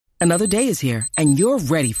Another day is here, and you're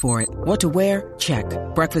ready for it. What to wear? Check.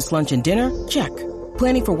 Breakfast, lunch, and dinner? Check.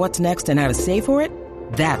 Planning for what's next and how to save for it?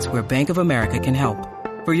 That's where Bank of America can help.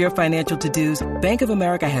 For your financial to-dos, Bank of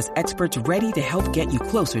America has experts ready to help get you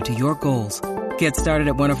closer to your goals. Get started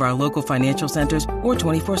at one of our local financial centers or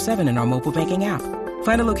 24/7 in our mobile banking app.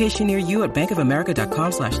 Find a location near you at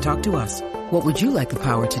bankofamerica.com/talktous. What would you like the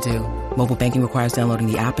power to do? Mobile banking requires downloading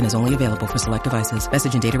the app and is only available for select devices.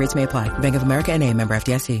 Message and data rates may apply. Bank of America N.A., member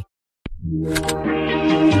FDIC.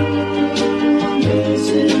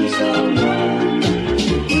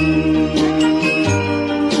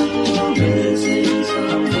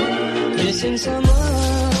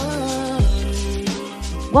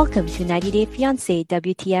 Welcome to 90 Day Fiancé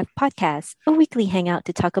WTF podcast, a weekly hangout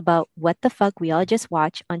to talk about what the fuck we all just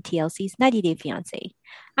watched on TLC's 90 Day Fiancé.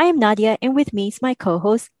 I am Nadia, and with me is my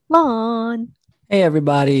co-host, Lon. Hey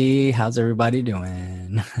everybody, how's everybody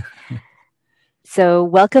doing? So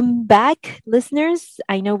welcome back, listeners.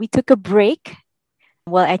 I know we took a break.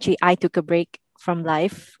 Well, actually, I took a break from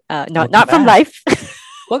life. Not from life.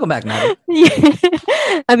 Welcome back, Nadia.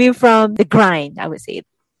 I mean, from the grind, I would say.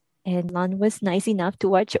 And Lon was nice enough to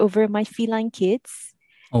watch over my feline kids.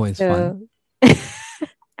 Always fun.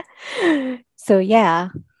 So yeah,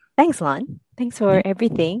 thanks, Lon. Thanks for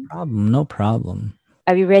everything. No problem.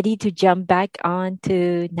 Are we ready to jump back on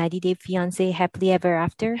to 90 Day Fiancé Happily Ever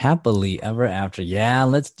After? Happily Ever After. Yeah,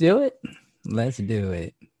 let's do it. Let's do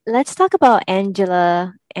it. Let's talk about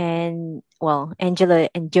Angela and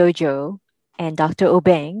Jojo and Dr.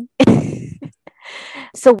 Obeng.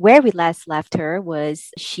 So where we last left her was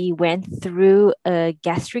she went through a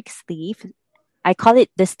gastric sleeve. I call it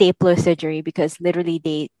the stapler surgery because literally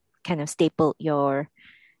they kind of staple your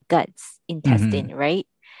guts, intestine, right?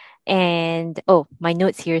 And my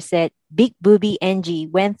notes here said Big Booby Angie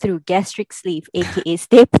went through gastric sleeve, aka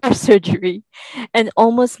stapler surgery, and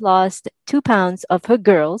almost lost 2 pounds of her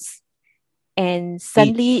girls. And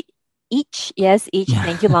suddenly each,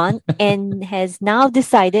 thank you, Lon, and has now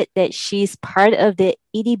decided that she's part of the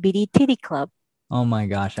itty bitty titty club. Oh my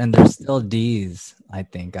gosh. And they're still D's, I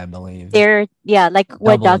believe. They're, like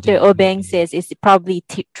what Dr. Obeng says, is probably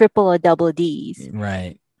triple or double D's.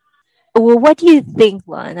 Right. Well, what do you think,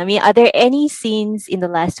 Lon? I mean, are there any scenes in the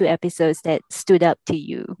last 2 episodes that stood up to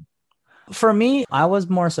you? For me, I was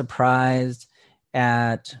more surprised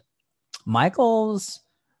at Michael's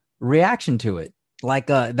reaction to it.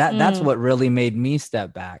 That's what really made me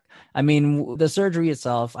step back. I mean, the surgery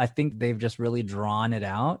itself, I think they've just really drawn it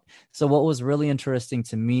out. So what was really interesting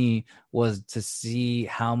to me was to see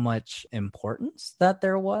how much importance that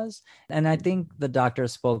there was. And I think the doctor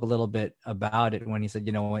spoke a little bit about it when he said,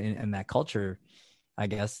 in that culture, I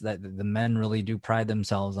guess that the men really do pride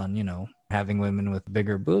themselves on, having women with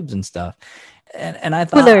bigger boobs and stuff. And I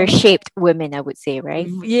thought fuller shaped women, I would say, right?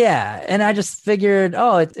 Yeah. And I just figured,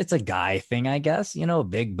 it's a guy thing, I guess.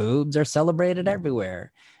 Big boobs are celebrated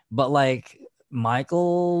everywhere. But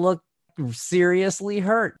Michael looked seriously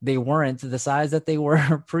hurt. They weren't the size that they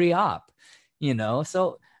were pre-op,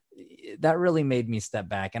 So that really made me step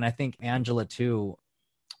back. And I think Angela too,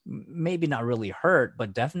 maybe not really hurt,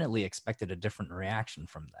 but definitely expected a different reaction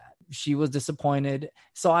from that. She was disappointed.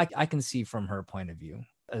 So I can see from her point of view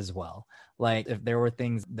as well. Like if there were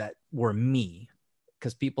things that were me,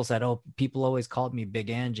 because people said, people always called me Big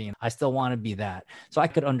Angie, and I still want to be that. So I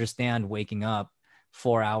could understand waking up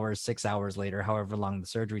 4 hours, 6 hours later, however long the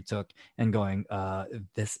surgery took, and going,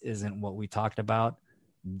 this isn't what we talked about.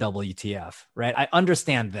 WTF, right? I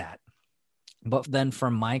understand that. But then for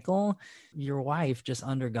Michael, your wife just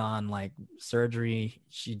undergone surgery.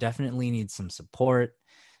 She definitely needs some support,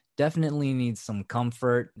 definitely needs some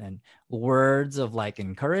comfort and words of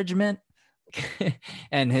encouragement.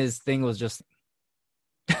 And his thing was just,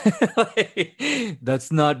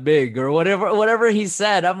 that's not big or whatever he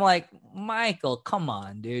said. I'm like, Michael, come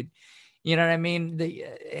on, dude. You know what I mean?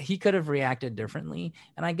 He could have reacted differently.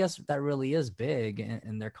 And I guess that really is big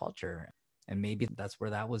in their culture. And maybe that's where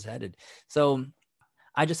that was headed. So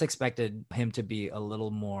I just expected him to be a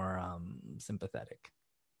little more sympathetic.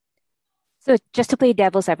 So just to play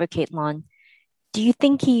devil's advocate, Lon, do you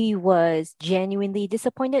think he was genuinely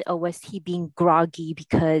disappointed, or was he being groggy?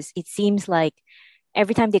 Because it seems like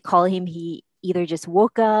every time they call him, he either just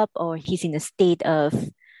woke up or he's in a state of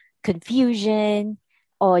confusion.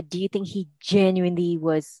 Or do you think he genuinely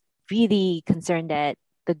was really concerned that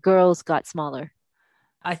the girls got smaller?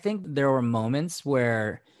 I think there were moments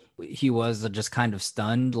where he was just kind of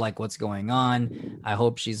stunned, like, what's going on? I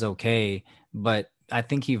hope she's okay. But I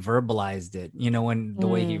think he verbalized it, when the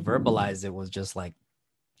way he verbalized it was just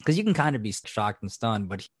because you can kind of be shocked and stunned,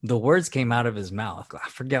 but the words came out of his mouth. I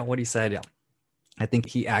forget what he said. I think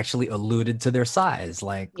he actually alluded to their size,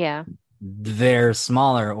 like Yeah. they're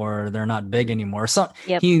smaller or they're not big anymore. So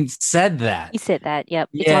Yep. he said that. He said that. Yep.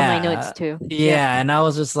 It's on my notes Yeah. too. Yep. Yeah. And I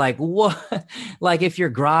was just like, what? Like, if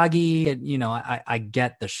you're groggy, I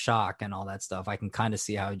get the shock and all that stuff. I can kind of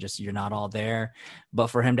see how just you're not all there. But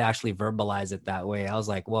for him to actually verbalize it that way, I was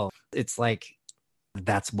like, whoa, it's like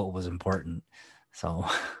that's what was important. So,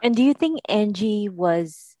 And do you think Angie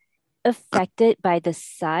was affected by the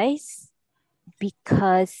size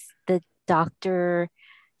because the doctor,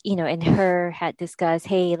 and her had discussed,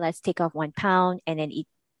 hey, let's take off 1 pound, and then it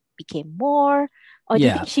became more? Or do you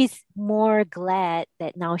yeah. think she's more glad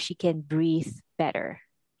that now she can breathe better?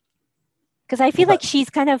 Because I feel like What? she's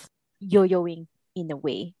kind of yo-yoing in a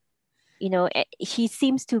way. She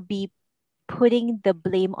seems to be putting the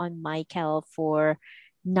blame on Michael for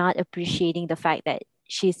not appreciating the fact that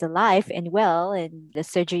she's alive and well and the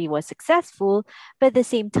surgery was successful. But at the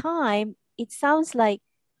same time, it sounds like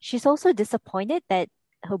she's also disappointed that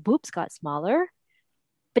her boobs got smaller.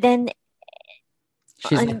 But then,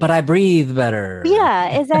 She's like, on, but I breathe better.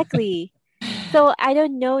 yeah, exactly. So I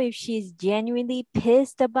don't know if she's genuinely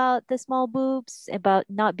pissed about the small boobs, about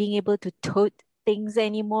not being able to tote things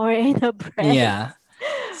anymore in her breast. Yeah.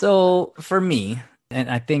 So for me, and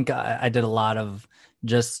I think I did a lot of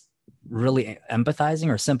just really empathizing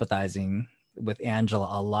or sympathizing with Angela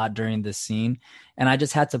a lot during this scene. And I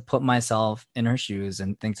just had to put myself in her shoes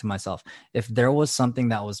and think to myself, if there was something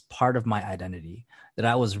that was part of my identity that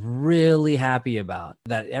I was really happy about,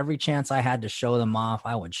 that every chance I had to show them off,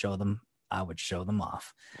 I would show them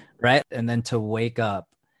off. Right. And then to wake up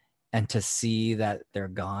and to see that they're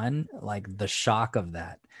gone, like the shock of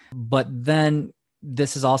that. But then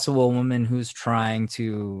this is also a woman who's trying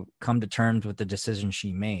to come to terms with the decision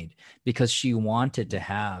she made, because she wanted to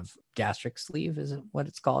have gastric sleeve, is it what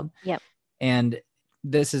it's called? Yep. And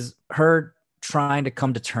this is her trying to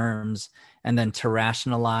come to terms and then to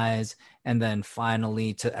rationalize and then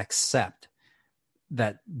finally to accept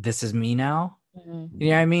that this is me now. Mm-hmm.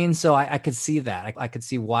 You know what I mean? So I could see that. I could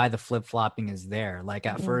see why the flip-flopping is there. Like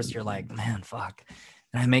at first you're like, man, fuck.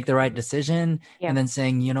 And I make the right decision. Yeah. And then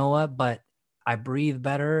saying, you know what, but I breathe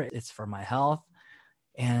better. It's for my health.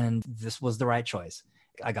 And this was the right choice.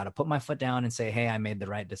 I got to put my foot down and say, hey, I made the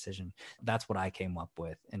right decision. That's what I came up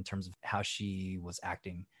with in terms of how she was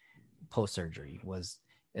acting post-surgery. Was,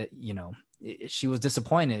 she was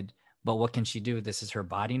disappointed, but what can she do? This is her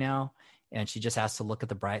body now. And she just has to look at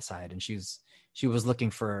the bright side. And she was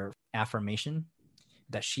looking for affirmation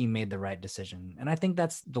that she made the right decision. And I think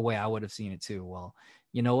that's the way I would have seen it too. Well,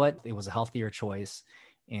 you know what? It was a healthier choice.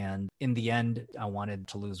 And in the end, I wanted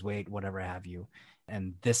to lose weight, whatever have you.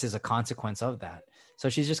 And this is a consequence of that. So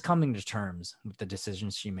she's just coming to terms with the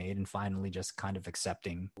decisions she made and finally just kind of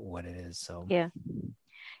accepting what it is. So Yeah.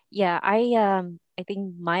 Yeah, I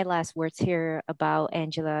think my last words here about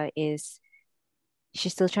Angela is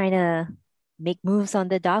she's still trying to make moves on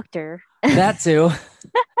the doctor. that too.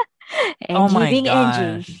 Oh Angie my being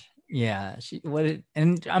Angie. gosh. Yeah.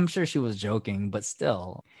 And I'm sure she was joking, but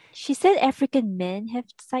still. She said African men have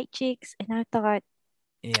side chicks, and I thought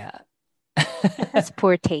Yeah. that's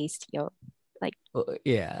poor taste, yo. Like,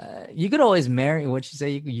 yeah, you could always marry. What'd she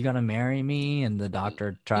say? You gotta marry me, and the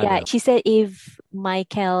doctor tried yeah, to. she said if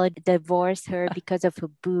Michael divorced her because of her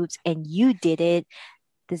boobs and you did it,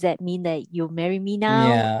 does that mean that you'll marry me now?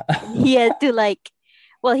 Yeah, He had to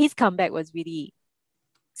well, his comeback was really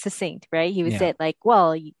succinct, right? He was yeah, said like,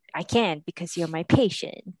 well, I can't because you're my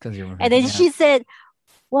patient. because you're. And then Yeah, she said,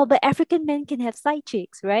 well, but African men can have side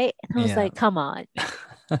chicks, right? And I was yeah. like, come on.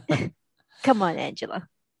 Come on, Angela.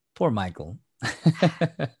 Poor Michael.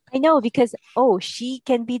 I know because she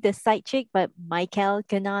can be the side chick, but Michael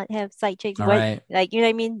cannot have side chicks. All What right, you know what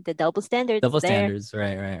I mean? The double standards double there. standards.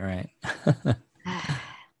 Right.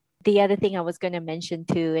 The other thing I was gonna mention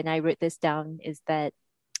too, and I wrote this down, is that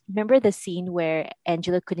remember the scene where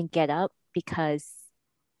Angela couldn't get up because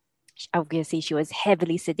obviously she was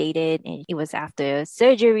heavily sedated and it was after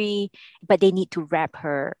surgery, but they need to wrap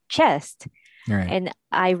her chest. Right. And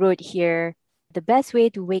I wrote here, the best way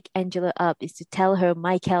to wake Angela up is to tell her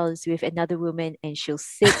Michael is with another woman and she'll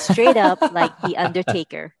sit straight up like the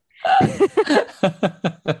Undertaker.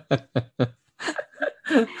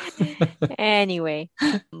 Anyway,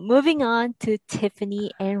 moving on to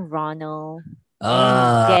Tiffany and Ronald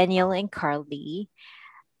and Daniel and Carly.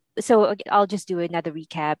 So okay, I'll just do another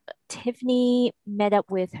recap. Tiffany met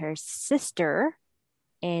up with her sister,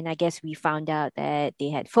 and I guess we found out that they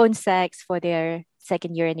had phone sex for their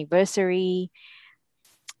second year anniversary.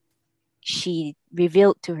 She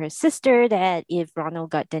revealed to her sister that if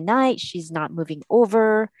Ronald got denied, she's not moving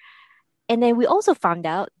over. And then we also found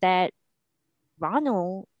out that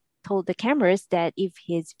Ronald told the cameras that if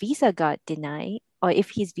his visa got denied, or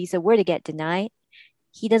if his visa were to get denied,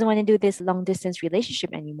 he doesn't want to do this long distance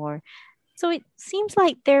relationship anymore. So it seems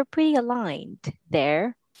like they're pretty aligned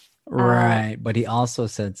there. Right. But he also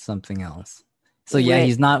said something else. So yeah, Right.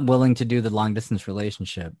 he's not willing to do the long distance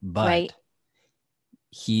relationship, but Right.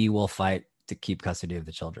 he will fight to keep custody of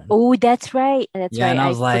the children. Oh, that's right. That's Yeah, right. and I I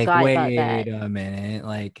was like, forgot about that. wait a minute.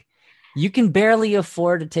 Like, you can barely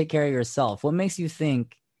afford to take care of yourself. What makes you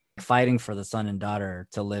think fighting for the son and daughter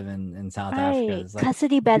to live in South Africa Right. is like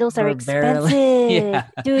Custody you battles are are barely expensive. yeah.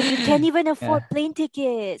 Dude, you can't even Yeah. afford plane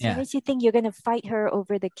tickets. What Yeah. makes you think you're gonna fight her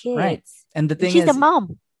over the Right. kids? And the And thing she's the is,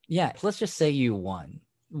 mom. yeah, let's just say you won,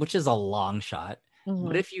 which is a long shot.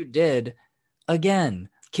 But Mhm. if you did, again,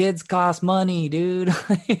 kids cost money, dude.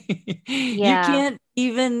 You Yeah. can't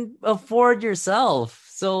even afford yourself.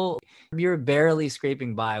 So you're barely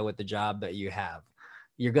scraping by with the job that you have.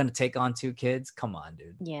 You're going to take on 2 kids? Come on,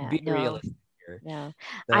 dude. Yeah. Be No. realistic here. No.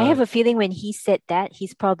 I have The a feeling when he said that,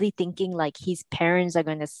 he's probably thinking like his parents are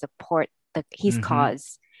gonna support his Mhm.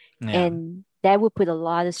 cause. Yeah. And that would put a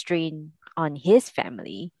lot of strain on his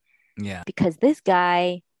family Yeah. because this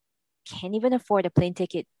guy can't even afford a plane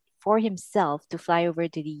ticket for himself to fly over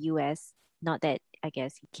to the US. Not that I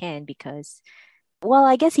guess he can because, well,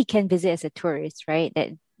 I guess he can visit as a tourist, right? That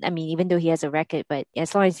I mean, even though he has a record, but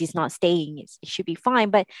as long as he's not staying, it should be fine.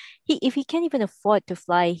 But if he can't even afford to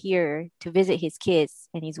fly here to visit his kids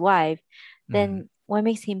and his wife, Mhm. then what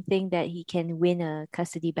makes him think that he can win a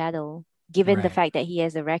custody battle, given the Right. fact that he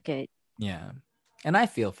has a record? Yeah. And I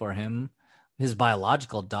feel for him. His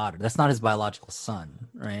biological daughter, that's not his biological son,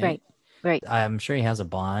 right? Right, right. I'm sure he has a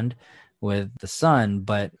bond with the son,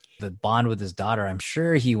 but the bond with his daughter, I'm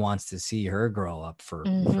sure he wants to see her grow up for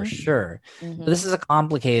Mm-hmm. sure. But this Mm-hmm. is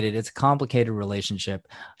it's a complicated relationship.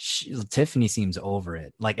 Tiffany seems over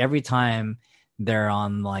it. Like every time they're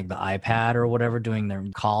on like the iPad or whatever doing their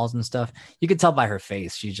calls and stuff, you could tell by her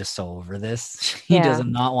face she's just so over this. He does Yeah.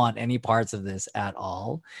 not want any parts of this at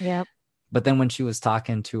all. Yep. But then when she was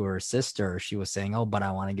talking to her sister, she was saying, "Oh, but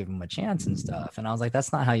I want to give him a chance and stuff." And I was like,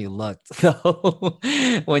 "That's not how you looked." So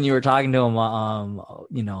when you were talking to him, on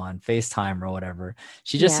FaceTime or whatever,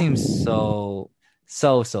 she just Yeah. seems so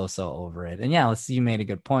over it. And yeah, you made a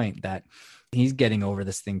good point that he's getting over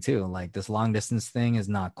this thing too. Like this long distance thing is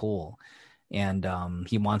not cool. And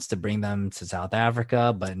he wants to bring them to South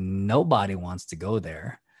Africa, but nobody wants to go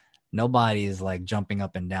there. Nobody is like jumping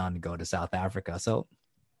up and down to go to South Africa. So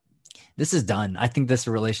this is done. I think this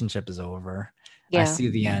relationship is over. I Yeah. see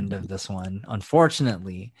the end of this one.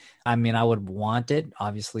 Unfortunately, I mean, I would want it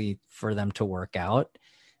obviously for them to work out,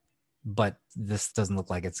 but this doesn't look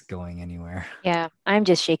like it's going anywhere. Yeah. I'm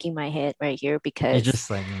just shaking my head right here It's because just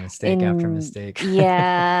like mistake after in mistake.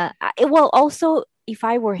 yeah, well, also if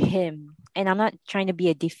I were him, and I'm not trying to be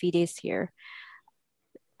a defeatist here,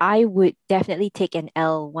 I would definitely take an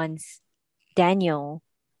L once Daniel,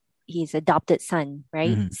 his adopted son,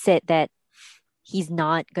 right, Mhm. said that he's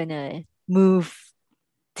not gonna move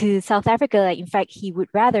to South Africa. Like, in fact, he would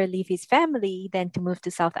rather leave his family than to move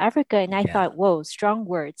to South Africa. And I Yeah. thought, whoa, strong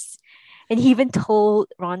words. And he even told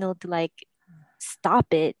Ronald to like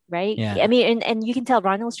stop it, right? I Yeah. mean, and you can tell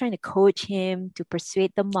Ronald's trying to coach him to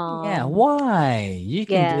persuade the Yeah. mom. Why? You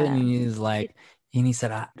can do it. And Yeah. he's like, and he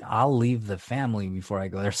said, I'll leave the family before I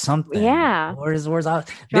go. There's something. Yeah. Words out.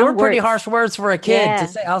 They were Strong pretty words. harsh words for a kid to Yeah.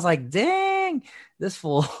 say. I was like, dang, this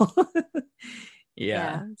fool. Yeah.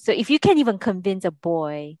 Yeah. So if you can't even convince a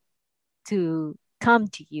boy to come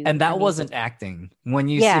to you, And I that mean, wasn't acting. When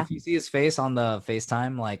you see yeah. if you see his face on the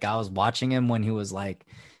FaceTime, like I was watching him when he was like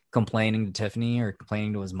complaining to Tiffany or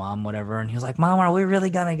complaining to his mom, whatever, and he was like, "Mom, are we really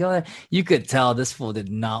gonna go there?" You could tell this fool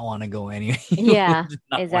did not want to go anywhere. He Yeah, did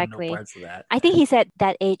not want no exactly. parts of that. I think he's at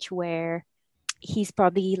that age where he's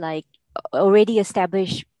probably like already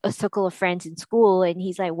established a circle of friends in school, and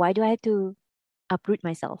he's like, why do I have to uproot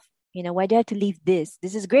myself? Why do I have to leave this?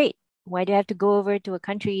 This is great. Why do I have to go over to a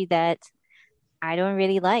country that I don't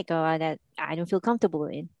really like or that I don't feel comfortable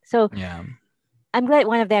in? So Yeah. I'm glad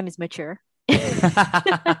one of them is mature.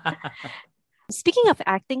 Speaking of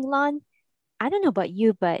acting, Lon, I don't know about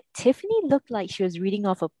you, but Tiffany looked like she was reading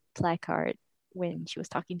off a placard when she was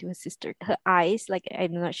talking to her sister. Her eyes, like,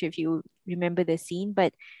 I'm not sure if you remember the scene,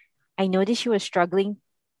 but I noticed she was struggling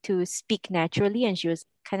to speak naturally and she was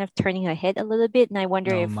kind of turning her head a little bit. And I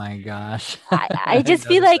wonder Oh if my gosh. I I just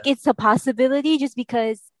feel noticed like that. it's a possibility just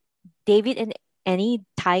because David and Annie,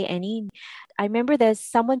 I remember there's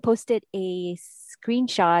someone posted a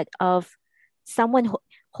screenshot of someone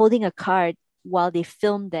holding a card while they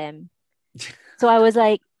filmed them. So I was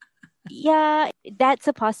like, yeah, that's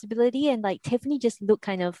a possibility. And like Tiffany just looked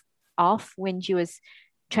kind of off when she was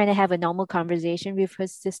trying to have a normal conversation with her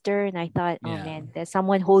sister. And I thought, oh Yeah. man, there's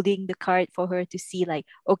someone holding the card for her to see, like,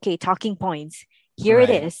 okay, talking points. Here it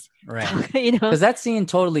Right. is. Right. You know? Because that scene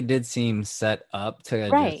totally did seem set up to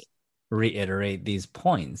Right. just reiterate these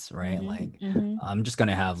points, right? Mm-hmm, Like, mm-hmm. I'm just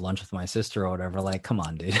gonna have lunch with my sister or whatever. Like, come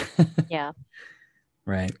on, dude. Yeah.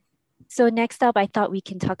 Right. So next up, I thought we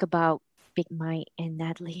can talk about Big Mike and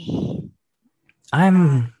Natalie. I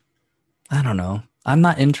don't know. I'm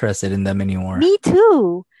not interested in them anymore. Me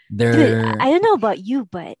too. Dude, They're I don't know about you,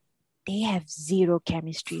 but they have zero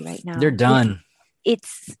chemistry right now. they're done.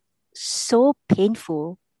 It's so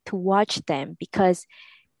painful to watch them because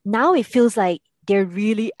now it feels like they're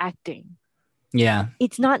really acting. Yeah.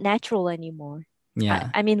 It's not natural anymore. Yeah.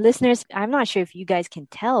 I mean, listeners, I'm not sure if you guys can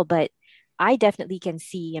tell, but I definitely can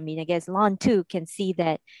see. I mean, I guess Lon too can see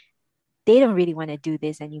that they don't really want to do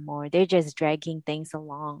this anymore. They're just dragging things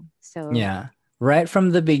along. So, Yeah. Right from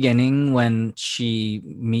the beginning when she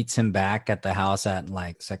meets him back at the house at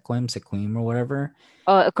like Sequim or whatever.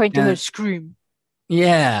 according to her And scream.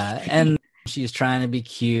 yeah, and she's trying to be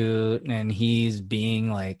cute and he's being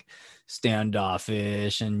like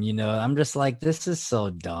standoffish and I'm just like, this is so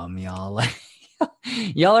dumb, y'all. Like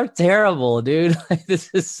y'all are terrible, dude. Like this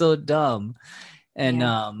is so dumb. And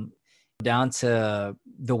Yeah. down to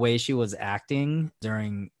the way she was acting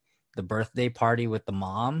during the birthday party with the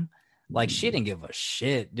mom, like she didn't give a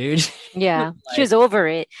shit, dude. Yeah, she was Like, over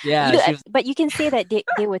it. yeah, she was, But you can say that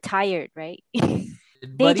they were tired, right? They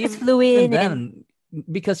but just even flew in and then,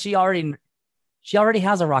 because she already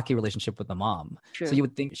has a rocky relationship with the mom. So true. you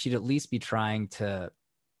would think she'd at least be trying to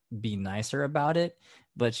be nicer about it.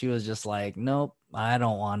 But she was just like, nope, I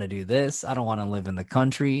don't want to do this. I don't want to live in the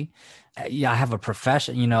country. Yeah, I have a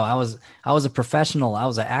profession. I was a professional. I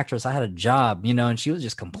was an actress. I had a job, and she was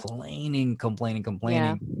just complaining,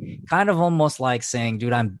 Yeah. kind of almost like saying,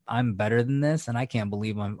 dude, I'm better than this. And I can't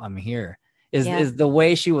believe I'm here Yeah. is the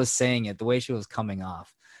way she was saying it, the way she was coming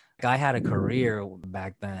off. Like, I had a career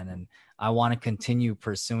back then and I want to continue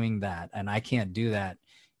pursuing that. And I can't do that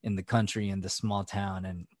in the country, in the small town.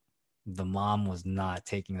 And the mom was not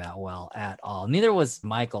taking that well at all. Neither was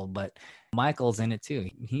Michael, but Michael's in it too.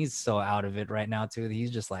 He's so out of it right now too. He's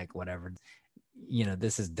just like, whatever,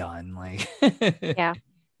 this is done. Like, Yeah,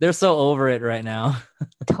 they're so over it right now.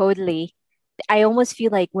 totally. I almost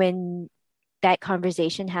feel like when that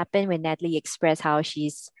conversation happened, when Natalie expressed how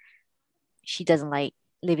she doesn't like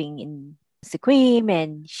living in Sequim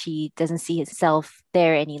and she doesn't see herself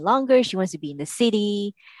there any longer. She wants to be in the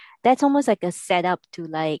city. That's almost like a setup to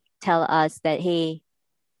like tell us that, hey,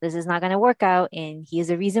 this is not going to work out. And here's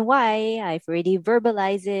the reason why. I've already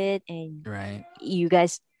verbalized it and Right. you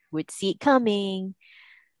guys would see it coming.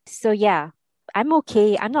 So yeah, I'm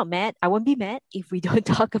okay. I'm not mad. I won't be mad if we don't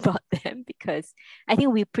talk about them because I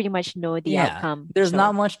think we pretty much know the Yeah, outcome. there's not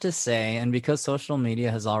So much to say. And because social media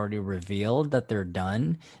has already revealed that they're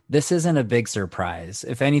done, this isn't a big surprise.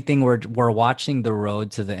 If anything, we're watching the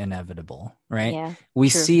road to the inevitable, right? yeah, We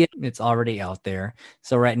true. see it, it's already out there.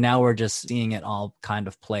 So right now we're just seeing it all kind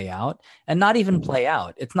of play out and not even play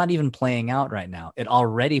out. It's not even playing out right now. It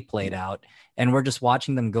already played out. And we're just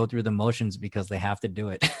watching them go through the motions because they have to do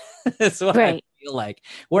it. That's what I Right. feel like.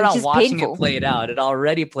 We're Which not is watching painful. it played out. It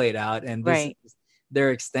already played out. And this Right. is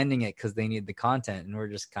they're extending it because they need the content, and we're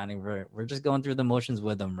just kind of we're just going through the motions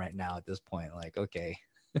with them right now at this point. Like, okay,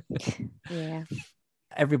 Yeah.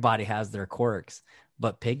 everybody has their quirks,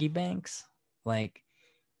 but piggy banks, like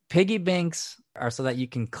piggy banks are so that you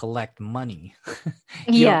can collect money.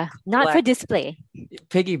 You don't Yeah. Not for collect display.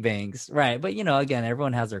 piggy banks, right? But again,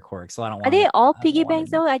 everyone has their quirks, so I don't Are want they to. all I piggy don't want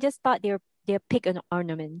banks to. though? I just thought they're pig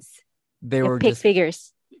ornaments. They They're were pig just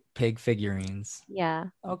figures. pig figurines. Yeah.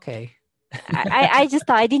 Okay, I just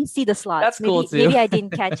thought I didn't see the slots. that's cool too. Maybe I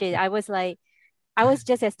didn't catch it. I was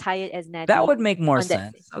just as tired as That Natalie would make more on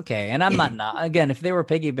that. sense. Okay. And I'm not again, if they were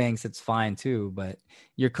piggy banks, it's fine too. But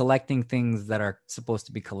you're collecting things that are supposed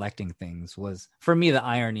to be collecting things was for me the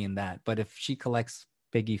irony in that. But if she collects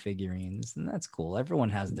piggy figurines, then that's cool. Everyone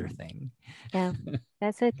has their thing. Yeah,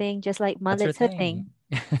 that's her thing. Just like That's her mullet's her thing.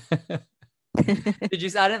 thing. Did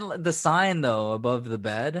you I didn't the sign though above the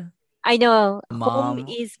bed? I know. Home Mom.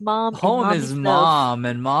 is mom and Home mom is is love. mom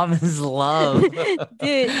and mom is love. Dude,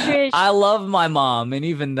 Trish. I love my mom. And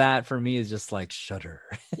even that for me is just like shudder.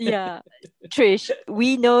 Yeah. Trish,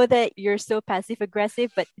 we know that you're so passive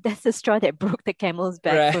aggressive, but that's the straw that broke the camel's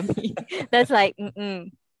back for Right. me. That's like,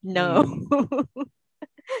 no.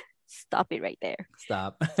 Stop it right there.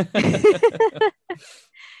 Stop.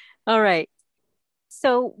 All right.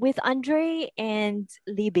 So with Andre and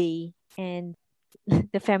Libby and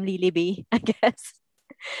the family Libby, I guess,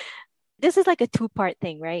 this is like a two-part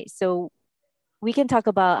thing, right? So we can talk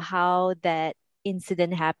about how that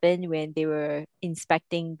incident happened when they were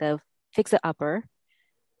inspecting the fixer upper,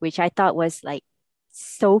 which I thought was like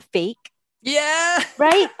so fake, Yeah.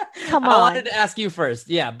 right? Come I wanted on. to ask you first.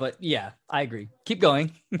 Yeah, but yeah, I agree. Keep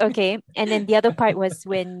going. Okay. And then the other part was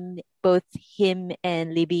when both him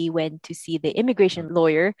and Libby went to see the immigration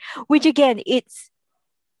lawyer, which again, it's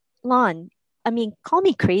Lon. I mean, call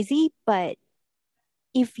me crazy, but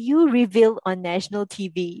if you reveal on national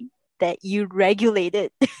TV that you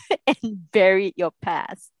regulated and buried your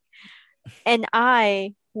past, and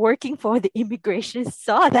I, working for the immigration,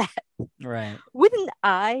 saw that, Right. wouldn't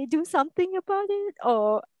I do something about it?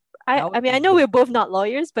 Or I I would mean, I think know that. we're both not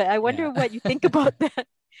lawyers, but I Yeah. wonder what you think about that.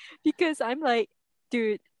 Because I'm like,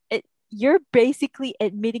 dude, you're basically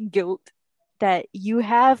admitting guilt that you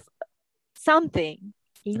have something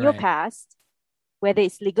in your Right. past, whether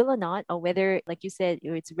it's legal or not, or whether, like you said,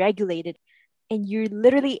 it's regulated, and you're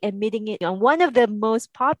literally admitting it on one of the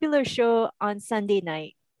most popular show on Sunday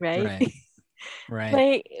night, right? Right. Right.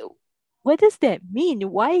 Like, what does that mean?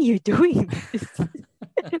 Why are you doing this?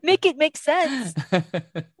 Make it make sense.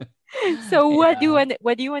 So Yeah.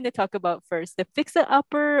 what do you want to talk about first? The fixer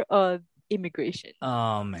upper or immigration?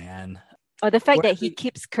 Oh man. Or the fact Where that to he be?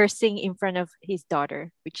 keeps cursing in front of his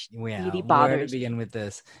daughter, which Yeah, really where to bothers begin me. with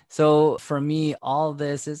this? So for me, all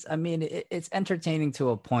this is, I mean, it's entertaining to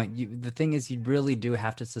a point. The thing is, you really do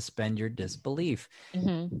have to suspend your disbelief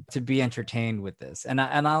Mm-hmm. to be entertained with this. And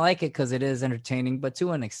I like it because it is entertaining, but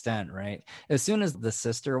to an extent, right? As soon as the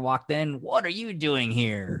sister walked in, what are you doing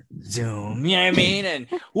here? Zoom, you know what I mean? And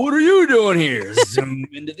what are you doing here? Zoom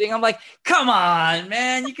into thing. I'm like, come on,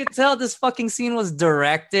 man. You could tell this fucking scene was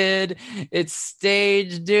directed. It's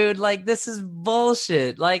staged, dude. Like, this is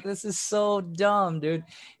bullshit. Like, this is so dumb, dude.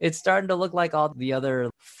 It's starting to look like all the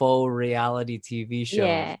other faux reality TV shows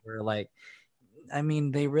Yeah. where, like, I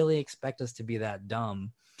mean, they really expect us to be that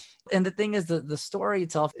dumb. And the thing is, the story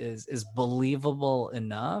itself is believable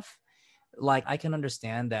enough. Like, I can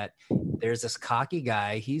understand that there's this cocky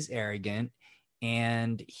guy, he's arrogant,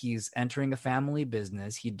 and he's entering a family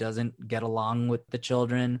business. He doesn't get along with the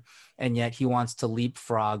children, and yet he wants to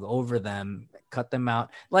leapfrog over them, cut them out.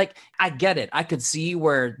 Like, I get it. I could see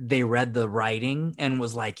where they read the writing and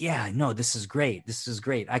was like, yeah, no, this is great. This is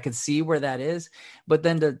great. I could see where that is. But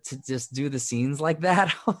then to just do the scenes like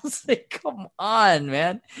that, I was like, come on,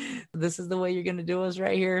 man. This is the way you're going to do us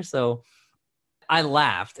right here. So I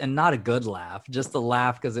laughed, and not a good laugh, just a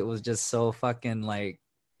laugh because it was just so fucking like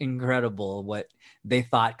incredible what they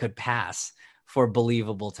thought could pass for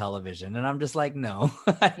believable television. And I'm just like, no,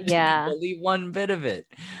 I didn't Yeah. believe one bit of it.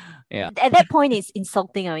 Yeah. At that point, it's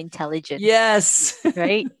insulting our intelligence, Yes.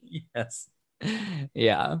 right? Yes.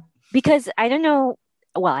 Yeah. Because I don't know.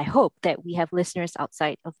 Well, I hope that we have listeners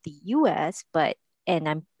outside of the US, but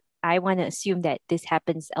and I want to assume that this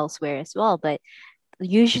happens elsewhere as well. But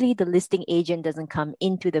usually, the listing agent doesn't come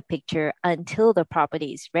into the picture until the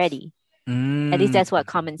property is ready. At least that's what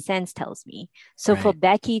common sense tells me. So for Right.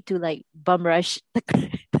 Becky to like bum rush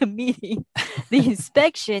the meeting, the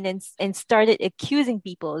inspection, and started accusing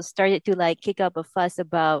people, started to like kick up a fuss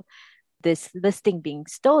about this listing being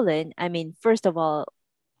stolen. I mean, first of all,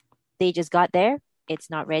 they just got there. It's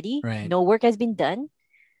not ready. Right. No work has been done.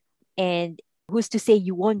 And who's to say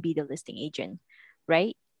you won't be the listing agent,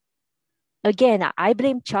 right? Again, I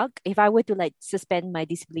blame Chuck. If I were to like suspend my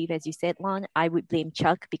disbelief, as you said, Lon, I would blame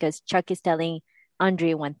Chuck because Chuck is telling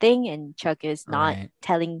Andre one thing and Chuck is not Right.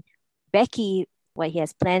 telling Becky what he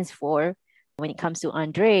has plans for when it comes to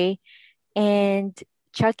Andre. And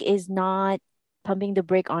Chuck is not pumping the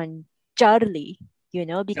brake on Charlie,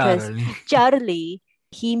 because Totally. Charlie,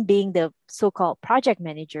 him being the so-called project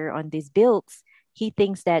manager on these builds, he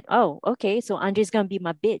thinks that, oh, okay, so Andre's gonna be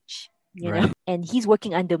my bitch, Right. and he's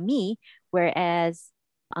working under me, whereas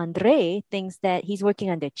Andre thinks that he's working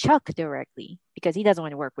under Chuck directly because he doesn't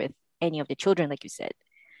want to work with any of the children, like you said.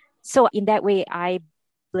 So in that way, I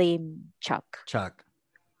blame Chuck. Chuck.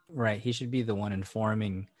 Right. He should be the one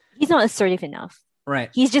informing. He's not assertive enough. Right.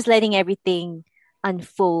 He's just letting everything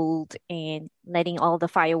unfold and letting all the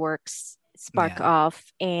fireworks spark Yeah.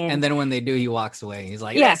 off. And then when they do, he walks away. He's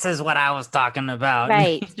like, Yeah. this is what I was talking about.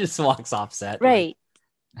 Right. He just walks off set. Right.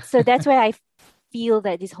 So that's why I feel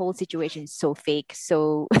that this whole situation is so fake.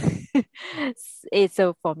 So it's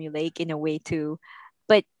so formulaic in a way too.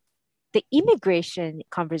 But the immigration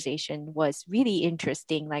conversation was really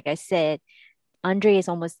interesting. Like I said, Andre is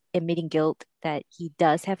almost admitting guilt that he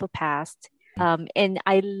does have a past. And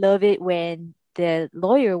I love it when the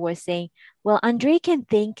lawyer was saying, well, Andre can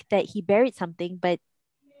think that he buried something, but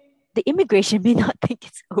the immigration may not think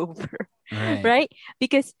it's over. Right. Right?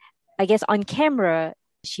 Because I guess on camera,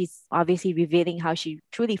 she's obviously revealing how she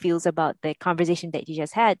truly feels about the conversation that you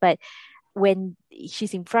just had. But when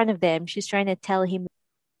she's in front of them, she's trying to tell him,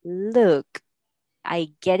 look, I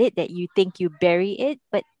get it that you think you bury it,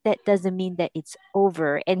 but that doesn't mean that it's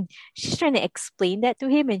over. And she's trying to explain that to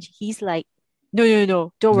him, and he's like, no, no,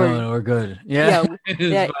 no, don't No, worry. no, we're good. Yeah,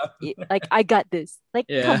 Yeah. yeah, like I got this. Like,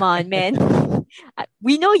 Yeah. come on, man.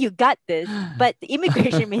 We know you got this, but the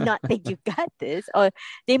immigration may not think you got this, or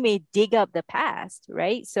they may dig up the past,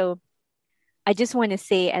 right? So I just want to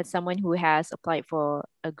say, as someone who has applied for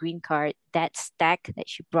a green card, that stack that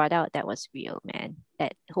she brought out, that was real, man.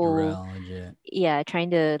 That whole, Real legit. yeah,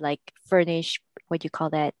 trying to like furnish, what do you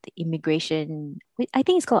call that? The immigration, I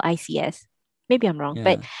think it's called ICS. Maybe I'm wrong,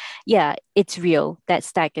 but Yeah. yeah, it's real. That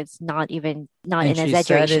stack is not And an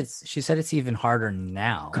exaggeration. she said it's even harder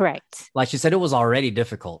now. Correct. Like she said it was already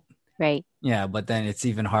difficult. Right. Yeah, but then it's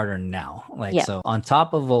even harder now. Like, Yeah. so on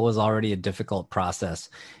top of what was already a difficult process,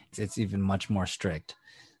 it's even much more strict.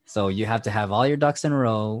 So you have to have all your ducks in a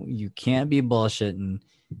row. You can't be bullshitting.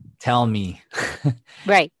 Tell me.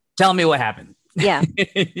 Right. Tell me what happened. Yeah.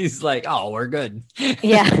 He's like, oh, we're good.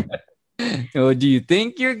 Yeah. Oh, do you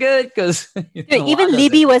think you're good? Because Even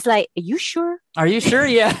Libby was like, are you sure? Are you sure?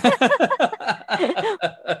 Yeah.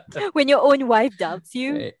 When your own wife doubts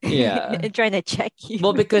you Yeah. and trying to check you.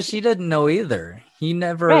 Well, because she didn't know either. He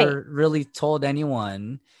never Right. really told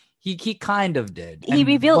anyone. He kind of did. He And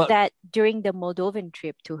revealed what- that during the Moldovan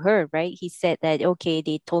trip to her, right? He said that, okay,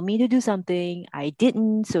 they told me to do something. I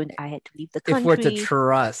didn't, so I had to leave the country. if we're to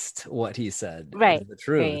trust what he said, Right. is the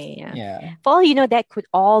truth. Right, yeah. Yeah. For all you know, that could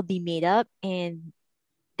all be made up. And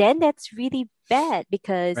then that's really bad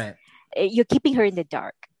because Right. you're keeping her in the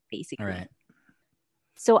dark, basically. Right.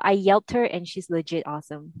 So I yelped her, and she's legit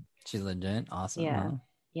awesome. She's legit. Awesome. Yeah. Huh?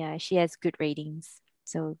 Yeah, she has good ratings.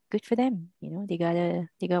 So good for them. You know, they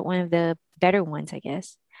got one of the better ones, I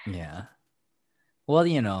guess. Yeah. Well,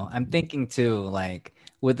 I'm thinking too, like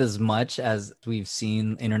with as much as we've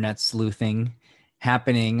seen internet sleuthing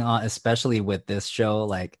happening, especially with this show,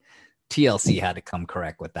 like TLC had to come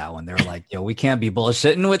correct with that one. They were like, yo, we can't be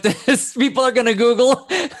bullshitting with this. People are going to Google.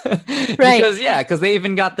 Right. Because they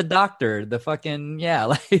even got the doctor, the fucking,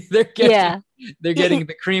 like they're getting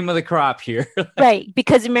the cream of the crop here. Right.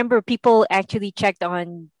 Because remember, people actually checked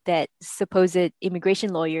on that supposed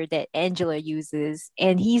immigration lawyer that Angela uses.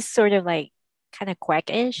 And he's sort of like kind of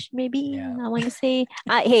quackish, maybe, I want to say.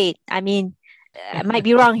 Hey, I mean, I might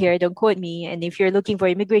be wrong here. Don't quote me. And if you're looking for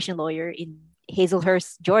an immigration lawyer in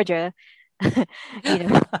Hazelhurst, Georgia,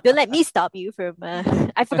 don't let me stop you from,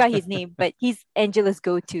 I forgot his name, but he's Angela's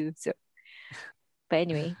go-to. So, but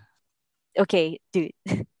anyway, okay, dude.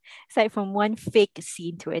 Aside from one fake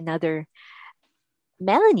scene to another,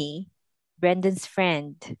 Melanie, Brendan's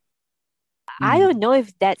friend, I don't know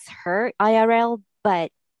if that's her IRL,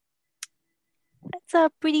 but that's a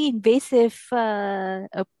pretty invasive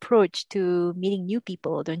approach to meeting new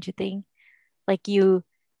people, don't you think? Like you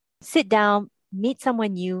sit down, meet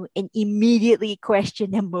someone new, and immediately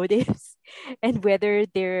question their motives and whether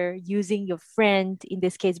they're using your friend, in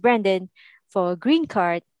this case, Brendan, for a green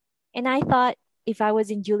card. And I thought, if I was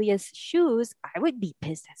in Julia's shoes, I would be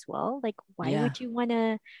pissed as well. Like, why would you want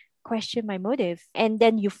to question my motive? And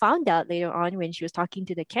then you found out later on when she was talking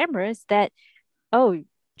to the cameras that, oh,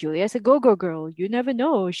 Julia's a go-go girl. You never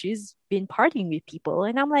know. She's been partying with people.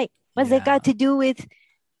 And I'm like, what's that got to do with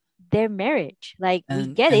their marriage? Like, we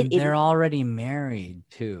get it. They're already married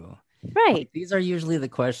too. Right. Like, these are usually the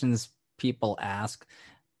questions people ask,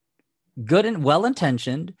 good and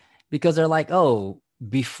well-intentioned, because they're like, oh,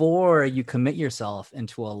 before you commit yourself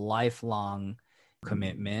into a lifelong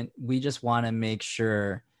commitment, we just want to make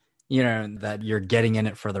sure, that you're getting in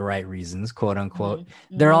it for the right reasons, quote unquote.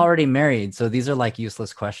 Mm-hmm. They're already married. So these are like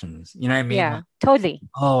useless questions. You know what I mean? Yeah, like, totally.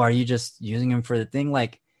 Oh, are you just using him for the thing?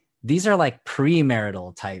 Like, these are like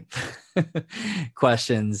premarital type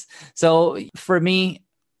questions. So for me,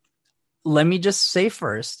 let me just say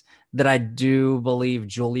first that I do believe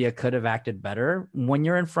Julia could have acted better. When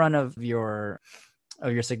you're in front of your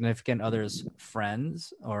significant other's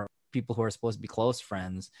friends or people who are supposed to be close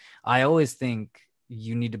friends, I always think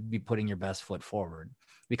you need to be putting your best foot forward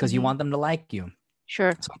because you want them to like you.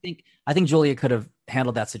 Sure. So I think Julia could have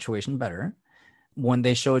handled that situation better. When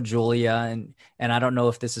they showed Julia, and I don't know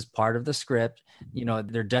if this is part of the script,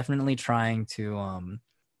 they're definitely trying to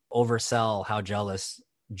oversell how jealous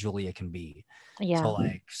Julia can be. Yeah.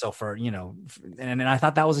 And I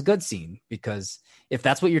thought that was a good scene, because if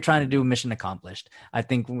that's what you're trying to do, mission accomplished. I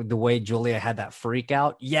think the way Julia had that freak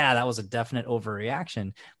out, that was a definite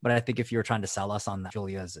overreaction. But I think if you were trying to sell us on that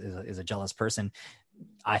Julia is a jealous person,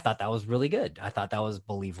 I thought that was really good. I thought that was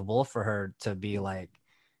believable for her to be like,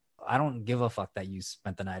 I don't give a fuck that you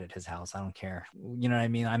spent the night at his house. I don't care. You know what I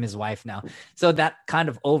mean? I'm his wife now. So that kind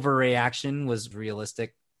of overreaction was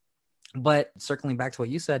realistic. But circling back to what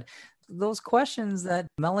you said, those questions that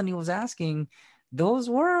Melanie was asking, those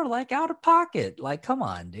were like out of pocket. Like, come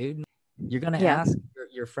on, dude. You're going to Yeah. ask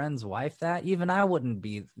your friend's wife that? Even I wouldn't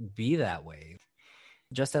be that way.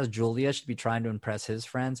 Just as Julia should be trying to impress his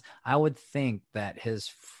friends, I would think that his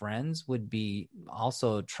friends would be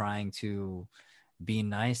also trying to be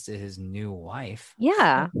nice to his new wife.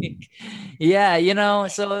 Yeah. Yeah, you know,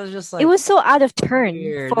 so it was just like, It was so out of turn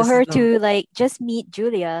weird. for This her is to like just meet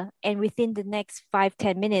Julia, and within the next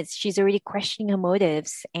 5-10 minutes, she's already questioning her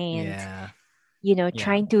motives and yeah,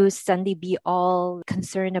 trying to suddenly be all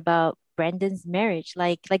concerned about Brandon's marriage.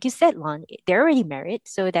 Like you said, Lon, they're already married,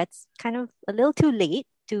 so that's kind of a little too late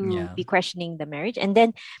to yeah, be questioning the marriage. And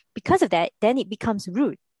then because of that, then it becomes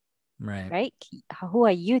rude, right. right? Who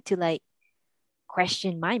are you to like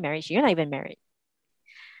question my marriage? You're not even married.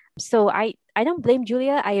 So I don't blame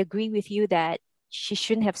Julia. I agree with you that she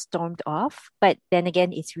shouldn't have stormed off. But then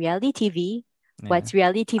again, it's reality TV. Yeah. What's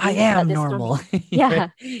reality I TV am without the normal. storming? Yeah.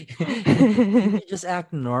 Can you just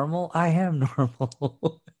act normal? I am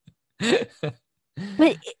normal.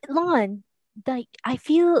 But Lon, like I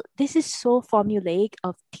feel this is so formulaic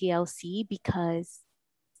of TLC because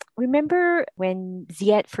remember when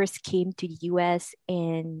Ziad first came to the US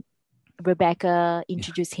and Rebecca Yeah.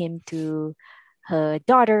 introduced him to her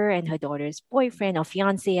daughter and her daughter's boyfriend or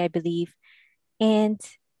fiance, I believe. And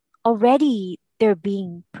already they're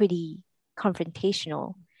being pretty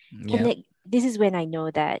confrontational. And Yeah. like, this is when I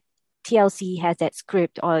know that TLC has that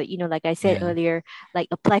script, or like I said Yeah. earlier, like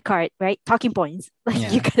a placard, right? Talking points. Like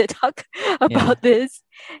you Yeah. gotta talk Yeah. about this.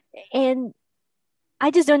 And I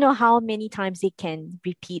just don't know how many times they can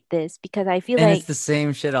repeat this because I feel And like it's the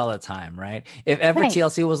same shit all the time, right? If ever right.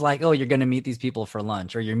 TLC was like, oh, you're going to meet these people for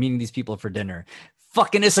lunch or you're meeting these people for dinner,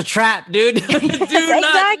 fucking it's a trap, dude. Yes, Do not know.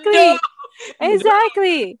 exactly.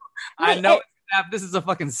 Exactly. I Like know it's a trap. This is a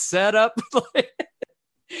fucking setup.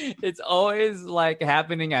 It's always like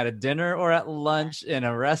happening at a dinner or at lunch in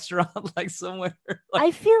a restaurant, like somewhere. Like,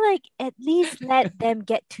 I feel like at least let them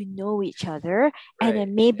get to know each other. And right.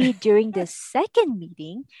 then maybe during the second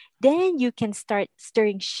meeting, then you can start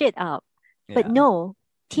stirring shit up. But Yeah. no,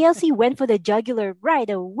 TLC went for the jugular right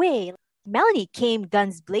away. Melanie came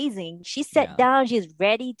guns blazing. She sat Yeah. down, she's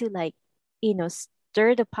ready to like,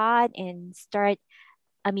 stir the pot and start.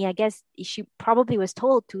 I mean, I guess she probably was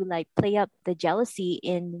told to like play up the jealousy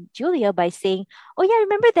in Julia by saying, "Oh yeah,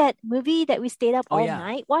 remember that movie that we stayed up Oh, all yeah.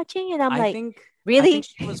 night watching?" And I'm I like, think "Really?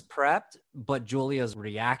 she was prepped, but Julia's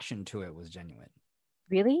reaction to it was genuine.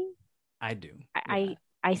 Really?" I do. I, Yeah. I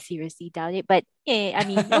I seriously doubt it. But yeah, I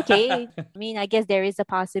mean, okay. I mean, I guess there is a It's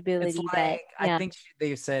possibility that like I yeah, think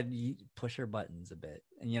they said push her buttons a bit,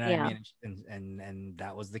 and you know what I yeah, mean. And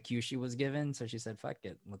that was the cue she was given, so she said, "Fuck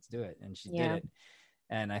it, let's do it," and she did yeah, it.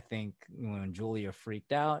 And I think when Julia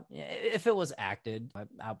freaked out, if it was acted,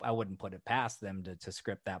 I wouldn't put it past them to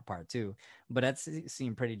script that part too. But it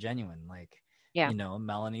seemed pretty genuine. Like, yeah.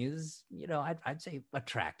 Melanie is, I'd say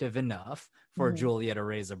attractive enough for Mhm. Julia to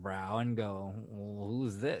raise a brow and go, well,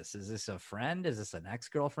 who's this? Is this a friend? Is this an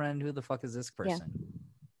ex-girlfriend? Who the fuck is this Yeah. person?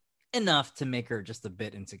 Enough to make her just a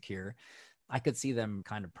bit insecure. I could see them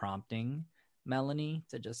kind of prompting Melanie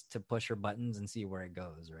to push her buttons and see where it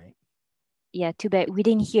goes, right? Yeah, too bad we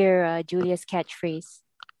didn't hear Julia's catchphrase.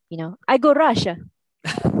 I go Russia.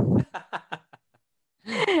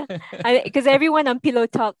 Because everyone on Pillow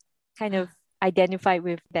Talk kind of identified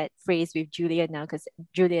with that phrase with Julia now because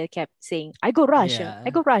Julia kept saying, I go Russia. I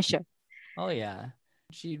Yeah. go Russia. Oh yeah.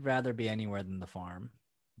 She'd rather be anywhere than the farm.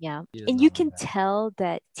 Yeah. She does And you not like can that. tell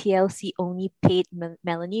that TLC only paid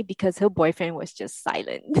Melanie because her boyfriend was just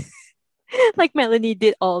silent. Like Melanie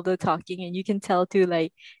did all the talking, and you can tell too,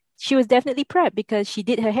 like, she was definitely prepped because she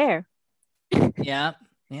did her hair. Yeah.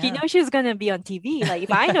 She Yeah. knows she was gonna be on TV. Like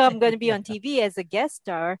if I know I'm gonna be on TV as a guest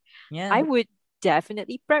star, Yeah. I would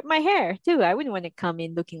definitely prep my hair too. I wouldn't want to come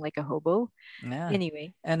in looking like a hobo. Yeah.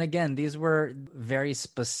 Anyway, And again, these were very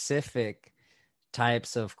specific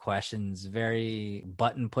types of questions, very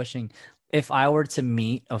button pushing. If I were to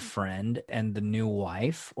meet a friend and the new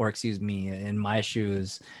wife, or excuse me, in my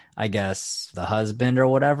shoes, I guess the husband or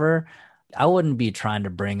whatever, I wouldn't be trying to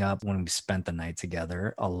bring up when we spent the night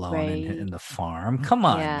together alone in right? the farm. Come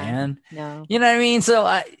on, Yeah, man. no, You know what I mean? So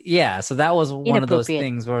so that was one of those inappropriate.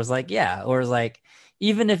 things where it's like, yeah, or it's like,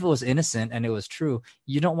 even if it was innocent and it was true,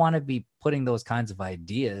 you don't want to be putting those kinds of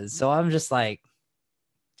ideas. So I'm just like,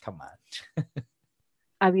 come on.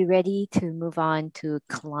 Are we ready to move on to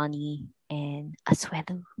Kalani and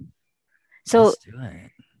Asuelu. So Let's do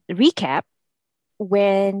it. recap,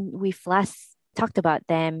 when we last talked about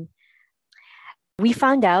them, we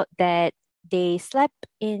found out that they slept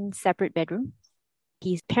in separate bedrooms.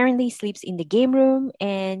 He apparently sleeps in the game room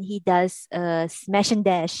and he does a smash and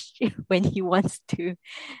dash when he wants to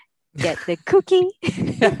get the cookie.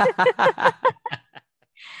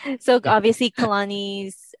 So obviously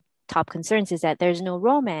Kalani's top concerns is that there's no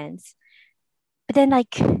romance. But then like,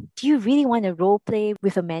 do you really want to role play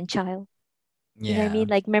with a man child? You know what I mean?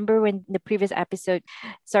 Like, remember when the previous episode,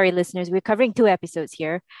 sorry, listeners, we're covering 2 episodes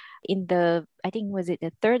here. In the, I think, was it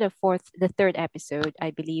the third or fourth, the third episode, I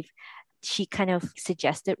believe, she kind of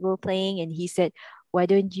suggested role playing, and he said, why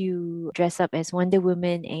don't you dress up as Wonder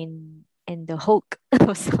Woman and the Hulk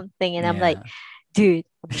or something? And I'm like, Yeah. dude,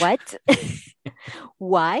 what?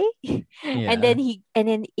 Why? Yeah. And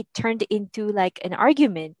then it turned into like an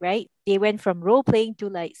argument, right? They went from role playing to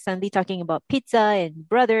like suddenly talking about pizza and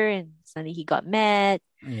brother, and suddenly he got mad.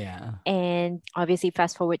 Yeah. And obviously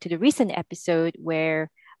fast forward to the recent episode where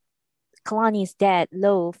Kalani's dad,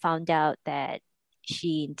 Lo, found out that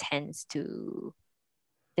she intends to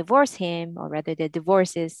divorce him, or rather the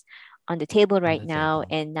divorce is on the table On right the now,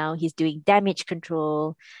 table. and now he's doing damage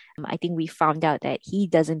control. I think we found out that he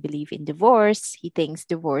doesn't believe in divorce. He thinks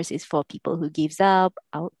divorce is for people who gives up.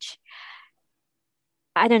 Ouch.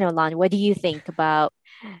 I don't know, Lon, what do you think about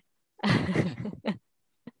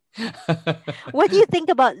what do you think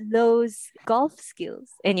about Lo's golf skills?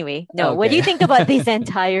 Anyway, no, what do you Okay. think about this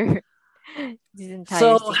entire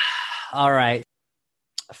So, scene? all right.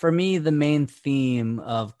 For me, the main theme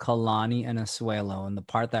of Kalani and Asuelo, and the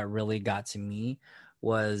part that really got to me,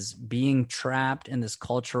 was being trapped in this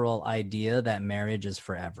cultural idea that marriage is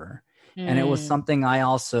forever. And it was Mm, something I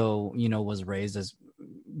also, was raised as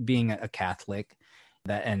being a Catholic,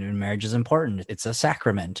 that and marriage is important. It's a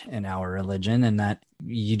sacrament in our religion, and that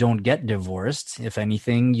you don't get divorced. If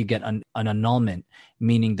anything, you get an annulment,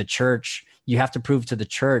 meaning the church, you have to prove to the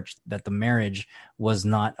church that the marriage was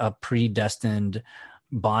not a predestined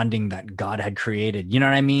bonding that God had created. You know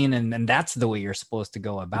what I mean? And that's the way you're supposed to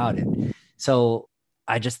go about it. So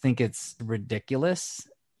I just think it's ridiculous.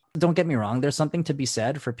 Don't get me wrong. There's something to be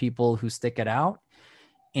said for people who stick it out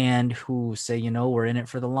and who say, we're in it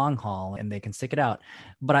for the long haul and they can stick it out.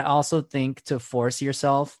 But I also think to force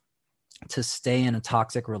yourself to stay in a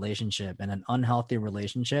toxic relationship and an unhealthy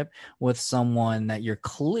relationship with someone that you're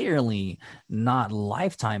clearly not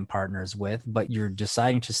lifetime partners with, but you're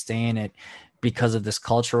deciding to stay in it because of this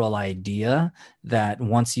cultural idea that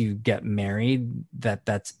once you get married,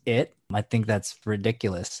 that's it. I think that's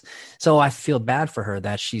ridiculous. So I feel bad for her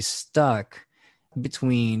that she's stuck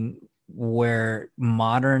between where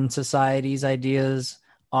modern society's ideas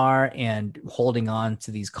are and holding on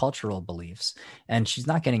to these cultural beliefs. And she's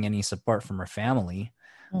not getting any support from her family.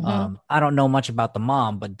 mhm. I don't know much about the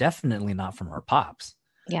mom, but definitely not from her pops.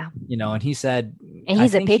 Yeah. And he said, And I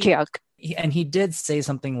he's a think patriarch. he did say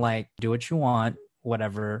something like, do what you want,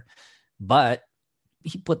 whatever. But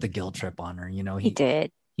he put the guilt trip on her. He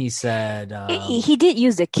did. He said, He did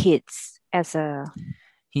use the kids as a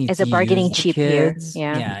he bargaining used the chip here. kids.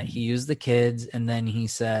 Yeah. Yeah, he used the kids. And then he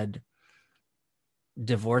said,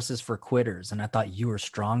 divorce is for quitters. And I thought you were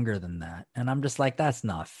stronger than that. And I'm just like, that's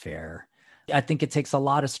not fair. I think it takes a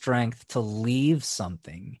lot of strength to leave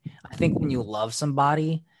something. I think when you love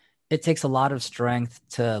somebody, it takes a lot of strength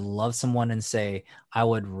to love someone and say, I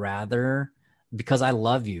would rather, because I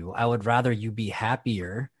love you, I would rather you be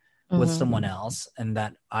happier with someone else and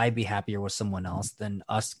that I be happier with someone else than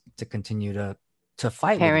us to continue to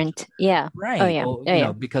fight with each other. Parent. Yeah. Right. Oh yeah. Well, Oh,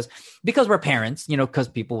 yeah. because we're parents, because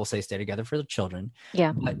people will say stay together for the children.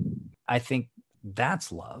 Yeah. But I think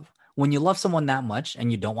that's love. When you love someone that much and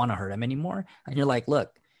you don't want to hurt them anymore, and you're like,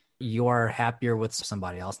 look, you're happier with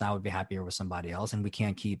somebody else. Now I would be happier with somebody else. And we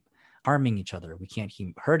can't keep harming each other. We can't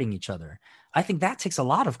keep hurting each other. I think that takes a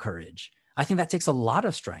lot of courage. I think that takes a lot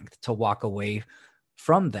of strength to walk away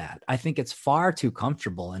from that. I think it's far too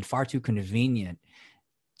comfortable and far too convenient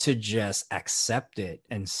to just accept it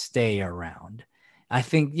and stay around. I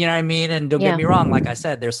think, you know what I mean? And don't get me wrong. Like I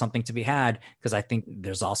said, there's something to be had because I think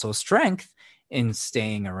there's also strength in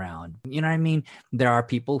staying around. You know what I mean? There are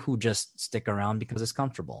people who just stick around because it's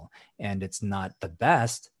comfortable and it's not the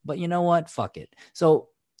best, but you know what? Fuck it. So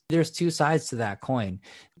there's two sides to that coin.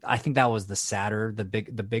 I think that was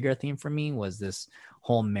the bigger theme for me was this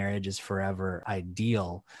whole marriage is forever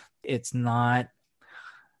ideal. It's not,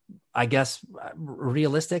 I guess,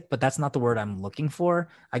 realistic, but that's not the word I'm looking for.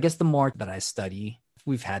 I guess the more that I study,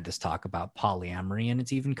 we've had this talk about polyamory and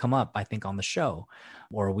it's even come up, I think, on the show,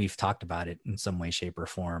 or we've talked about it in some way, shape, or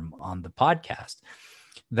form on the podcast.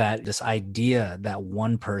 that this idea that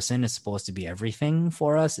one person is supposed to be everything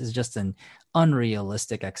for us is just an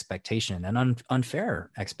unrealistic expectation, an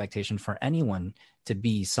unfair expectation for anyone to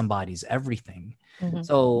be somebody's everything. Mhm.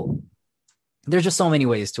 So there's just so many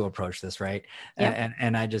ways to approach this, right? Yep.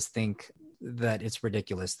 And I just think that it's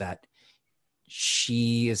ridiculous that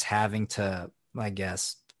she is having to, I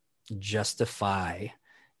guess, justify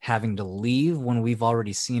having to leave when we've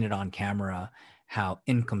already seen it on camera how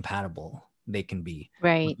incompatible they can be.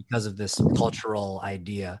 Right. Because of this cultural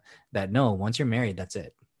idea that no, once you're married, that's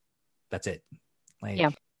it. That's it. Like,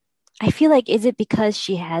 Yeah. I feel like, is it because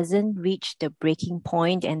she hasn't reached the breaking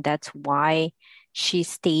point and that's why she's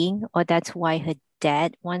staying, or that's why her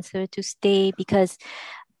dad wants her to stay? Because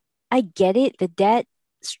I get it. The dad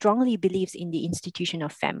strongly believes in the institution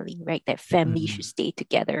of family, right? That family should stay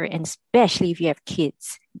together, and especially if you have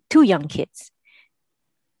kids, two young kids.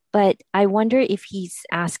 But I wonder if he's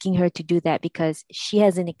asking her to do that because she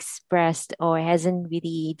hasn't expressed or hasn't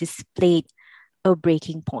really displayed a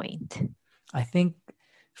breaking point. I think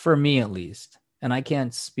for me at least, and I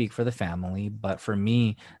can't speak for the family, but for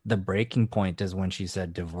me, the breaking point is when she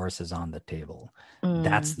said divorce is on the table.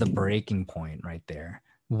 That's the breaking point right there.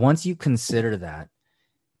 Once you consider that,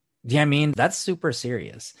 yeah, I mean, that's super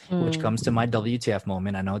serious, which comes to my WTF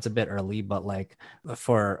moment. I know it's a bit early, but like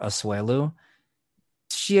for Asuelu,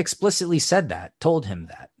 she explicitly said that, told him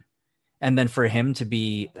that. And then for him to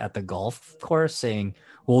be at the golf course saying,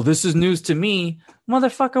 well, this is news to me.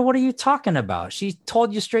 Motherfucker, what are you talking about? She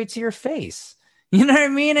told you straight to your face. You know what I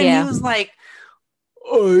mean? And he was like,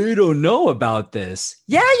 oh, you don't know about this.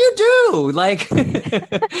 Yeah, you do. Like,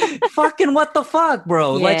 fucking what the fuck,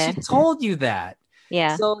 bro? Yeah. Like, she told you that.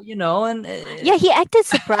 Yeah. So, you know, and yeah, he acted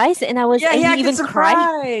surprised, and I was, yeah, and he he acted even cried.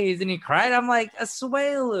 surprised, and he cried. I'm like,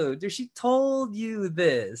 Asuelu, dude, she told you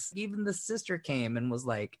this. Even the sister came and was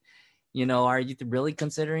like, you know, are you really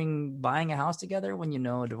considering buying a house together when you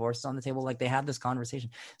know a divorce is on the table? Like, they had this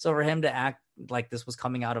conversation. So for him to act like this was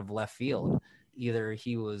coming out of left field, either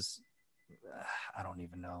he was, I don't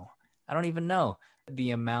even know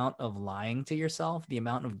the amount of lying to yourself, the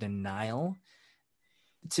amount of denial,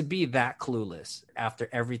 to be that clueless after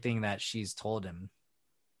everything that she's told him.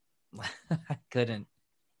 I couldn't.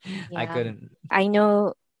 I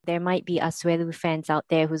know there might be Asuelu fans out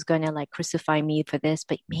there who's gonna like crucify me for this,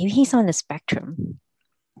 but maybe he's on the spectrum.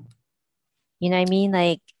 You know what I mean?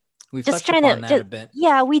 Like, We've just touched trying upon to that a bit.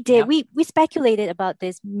 Yeah, we did. Yep. We speculated about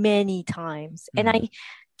this many times, and I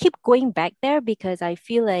keep going back there because I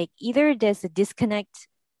feel like either there's a disconnect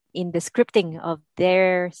in the scripting of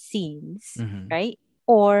their scenes, right?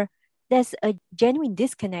 Or there's a genuine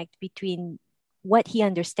disconnect between what he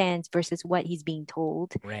understands versus what he's being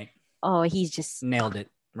told. Right. Oh, he's just nailed it.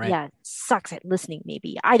 Right. Yeah, sucks at listening,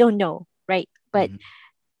 maybe. I don't know, right? But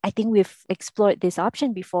I think we've explored this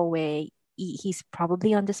option before where he's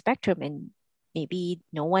probably on the spectrum, and maybe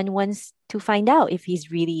no one wants to find out if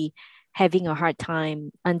he's really having a hard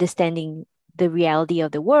time understanding the reality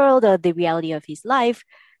of the world or the reality of his life,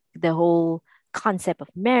 the whole concept of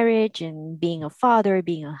marriage and being a father,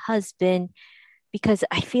 being a husband, because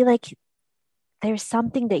I feel like there's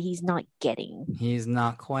something that he's not getting. He's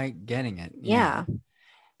not quite getting it. Yeah.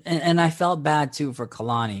 And I felt bad too for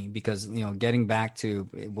Kalani because, you know, getting back to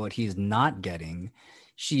what he's not getting,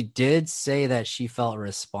 she did say that she felt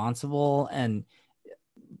responsible, and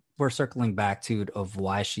we're circling back to of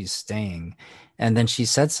why she's staying. And then she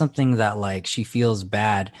said something that like she feels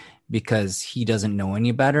bad because he doesn't know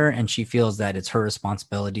any better, and she feels that it's her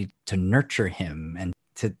responsibility to nurture him and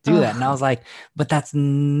to do that. And I was like, but that's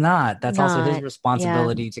also his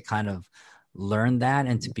responsibility to kind of learn that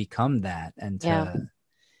and to become that and to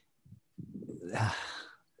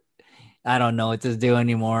I don't know what to do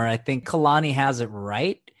anymore. I think Kalani has it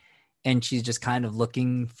right, and she's just kind of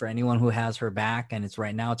looking for anyone who has her back, and it's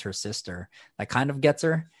right now it's her sister that kind of gets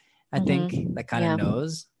her. I think that kind of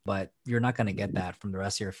knows, but you're not going to get that from the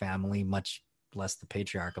rest of your family, much less the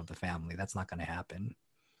patriarch of the family. That's not going to happen.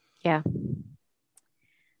 Yeah.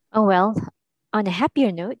 Oh, well, on a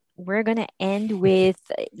happier note, we're going to end with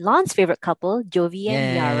Lon's favorite couple, Jovi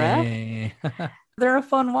and Yara. They're a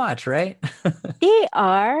fun watch, right? They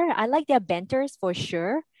are. I like their banters for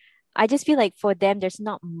sure. I just feel like for them, there's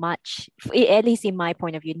not much, at least in my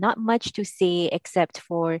point of view, not much to say except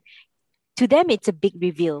for, to them, it's a big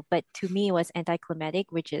reveal. But to me, it was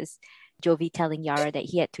anticlimactic, which is Jovi telling Yara that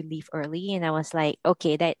he had to leave early. And I was like,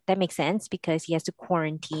 okay, that makes sense because he has to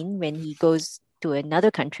quarantine when he goes to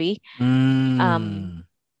another country. And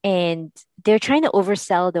they're trying to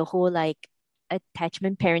oversell the whole like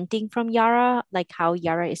attachment parenting from Yara, like how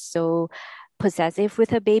Yara is so possessive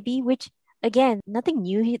with her baby, which again, nothing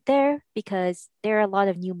new there because there are a lot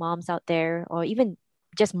of new moms out there, or even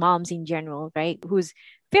just moms in general, right? Who's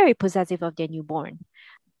very possessive of their newborn.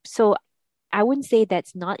 So I wouldn't say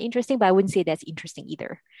that's not interesting, but I wouldn't say that's interesting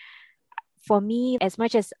either. For me, as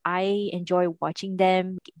much as I enjoy watching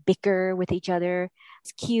them bicker with each other,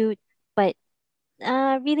 it's cute, but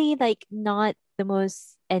really like not the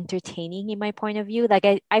most entertaining in my point of view.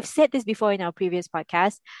 Like I've said this before in our previous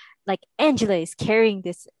podcast. Like Angela is carrying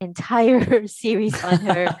this entire series on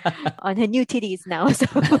her new titties now. So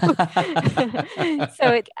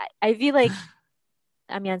I feel like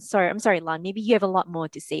I mean I'm sorry, Lon. Maybe you have a lot more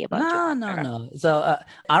to say about Joe. No. So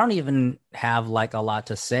I don't even have like a lot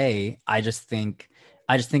to say. I just think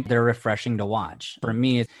they're refreshing to watch. For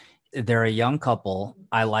me, they're a young couple.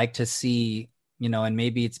 I like to see, you know, and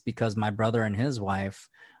maybe it's because my brother and his wife,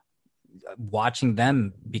 watching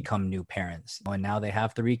them become new parents, and now they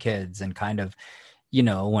have 3 kids, and kind of, you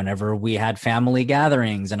know, whenever we had family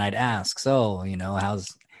gatherings and I'd ask, so, you know,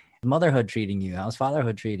 how's motherhood treating you? How's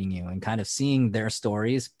fatherhood treating you? And kind of seeing their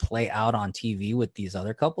stories play out on TV with these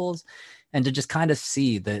other couples, and to just kind of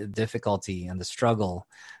see the difficulty and the struggle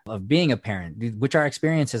of being a parent, which are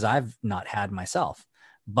experiences I've not had myself,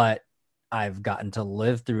 but I've gotten to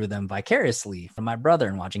live through them vicariously from my brother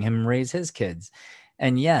and watching him raise his kids.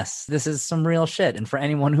 And yes, this is some real shit. And for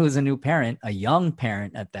anyone who's a new parent, a young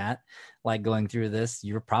parent at that, like going through this,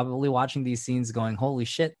 you're probably watching these scenes going, holy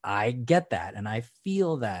shit, I get that. And I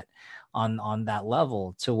feel that on that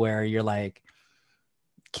level, to where you're like,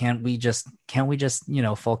 can't we just, you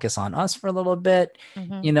know, focus on us for a little bit?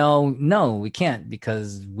 Mm-hmm. You know, no, we can't,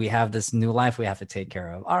 because we have this new life we have to take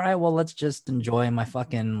care of. All right, well, let's just enjoy my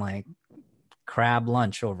fucking like crab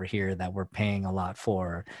lunch over here that we're paying a lot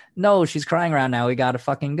for. No, she's crying right now, we gotta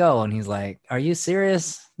fucking go. And he's like, are you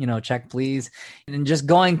serious? You know, check please. And just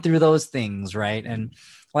going through those things, right? And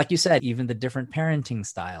like you said, even the different parenting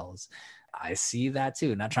styles, I see that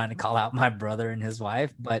too. Not trying to call out my brother and his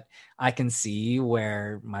wife, but I can see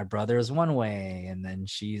where my brother is one way, and then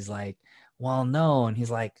she's like, well, no. And he's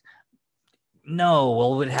like, no,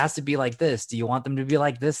 well, it has to be like this. Do you want them to be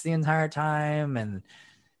like this the entire time? And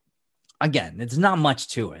again, it's not much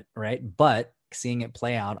to it, right? But seeing it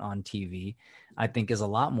play out on TV, I think, is a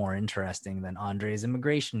lot more interesting than Andre's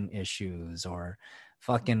immigration issues, or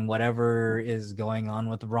fucking whatever is going on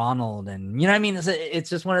with Ronald. And, you know what I mean? It's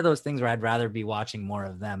just one of those things where I'd rather be watching more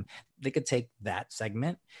of them. They could take that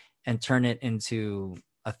segment and turn it into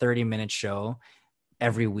a 30-minute show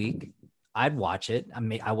every week. I'd watch it. I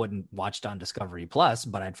mean, I wouldn't watch it on Discovery Plus,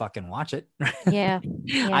 but I'd fucking watch it. Yeah.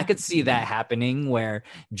 I could see that happening, where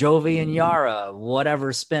Jovi and Yara,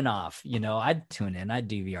 whatever spinoff, you know, I'd tune in, I'd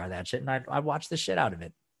DVR that shit, and I'd watch the shit out of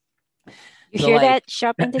it. You So, hear like, that,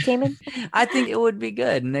 Sharp Entertainment? I think it would be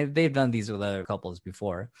good. And they've done these with other couples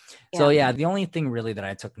before. So yeah, the only thing really that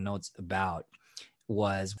I took notes about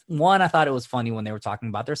was, one, I thought it was funny when they were talking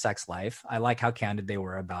about their sex life. I like how candid they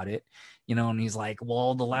were about it, you know. And he's like,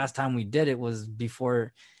 well, the last time we did it was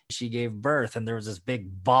before she gave birth, and there was this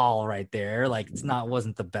big ball right there, like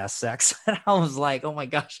wasn't the best sex. And I was like, oh my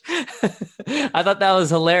gosh. I thought that was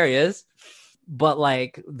hilarious. But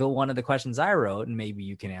like, one of the questions I wrote, and maybe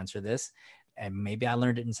you can answer this, and maybe I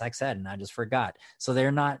learned it in sex ed and I just forgot. So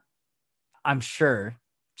they're not, I'm sure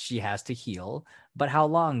she has to heal, but how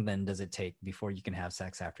long then does it take before you can have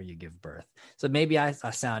sex after you give birth? So maybe I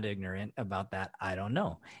sound ignorant about that. I don't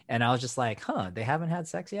know. And I was just like, they haven't had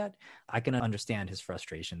sex yet. I can understand his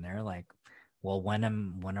frustration there. Like, well, when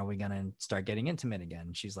are we going to start getting intimate again?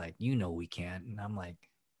 And she's like, you know, we can't. And I'm like,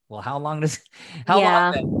 well, how long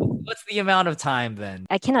Yeah. then? What's the amount of time then?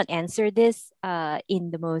 I cannot answer this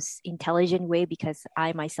in the most intelligent way because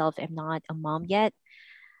I myself am not a mom yet.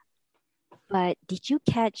 But did you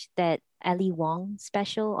catch that Ali Wong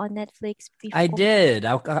special on Netflix before? I did.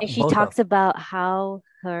 And she talks about how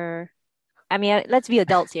let's be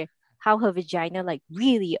adults here, how her vagina like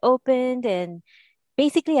really opened, and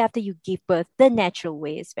basically after you give birth, the natural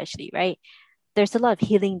way especially, right? There's a lot of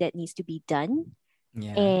healing that needs to be done.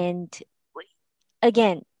 Yeah. And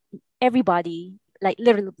again, everybody, like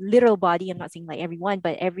literal body, I'm not saying like everyone,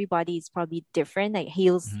 but everybody is probably different, like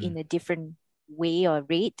heals in a different way or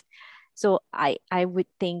rate. So I would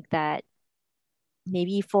think that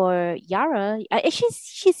maybe for Yara,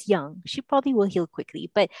 she's young, she probably will heal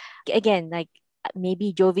quickly. But again, like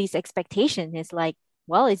maybe Jovi's expectation is like,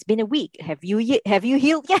 well, it's been a week. Have you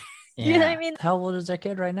healed yet? You know what I mean? How old is their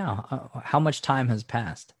kid right now? How much time has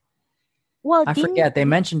passed? Well, I forget. They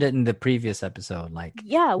mentioned it in the previous episode. Like,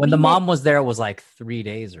 yeah, when the mom was there, it was like 3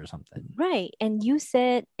 days or something. Right. And you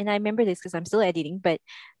said, and I remember this because I'm still editing, but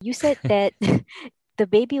you said that the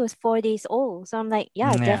baby was 4 days old. So I'm like,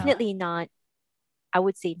 yeah, Yeah. definitely not, I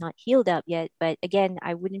would say not healed up yet. But again,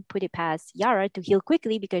 I wouldn't put it past Yara to heal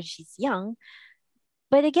quickly because she's young.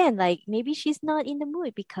 But again, like maybe she's not in the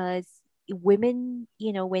mood because women,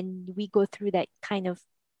 when we go through that kind of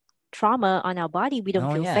trauma on our body, we don't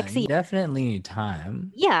Oh feel yeah, you sexy. definitely need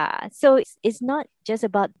time. Yeah. So it's not just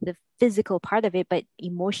about the physical part of it, but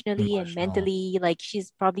emotionally and Emotional. mentally, like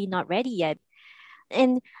she's probably not ready yet.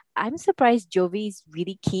 And I'm surprised Jovi is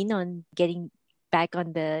really keen on getting back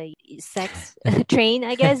on the sex train,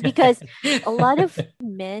 I guess, because a lot of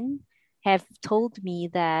men have told me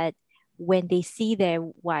that when they see their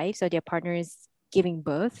wives or their partners giving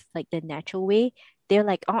birth, like the natural way, they're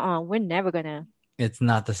like, we're never gonna. It's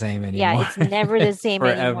not the same Yeah, anymore. it's never the It's same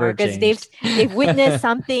anymore forever because changed. they've witnessed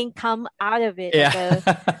something come out of it, like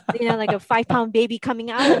Yeah. like a 5 pound baby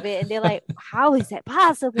coming out of it, and they're like, how is that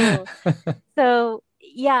possible? So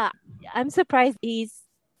yeah, I'm surprised he's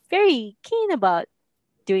very keen about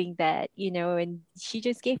doing that, and she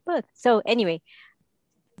just gave birth. So anyway,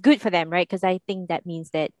 good for them, right? Because I think that means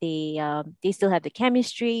that they still have the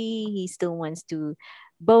chemistry. He still wants to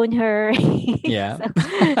bone her. Yeah.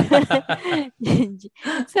 so,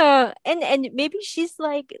 so and maybe she's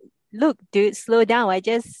like, look, dude, slow down. I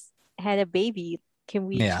just had a baby. Can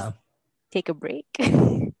we just Yeah. take a break?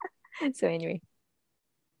 So anyway,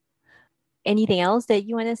 anything else that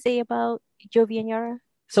you want to say about Jovi and Yara?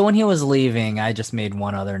 So when he was leaving, I just made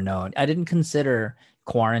one other note. I didn't consider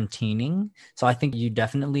quarantining. So I think you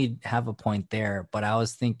definitely have a point there. But I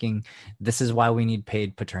was thinking this is why we need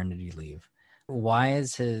paid paternity leave. Why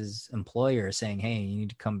is his employer saying, hey, you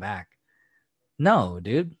need to come back? No,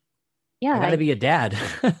 dude. Yeah, I got to be a dad.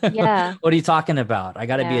 yeah, What are you talking about? I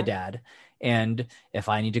got to be a yeah, dad. And if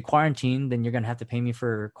I need to quarantine, then you're going to have to pay me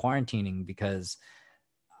for quarantining because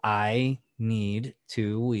I need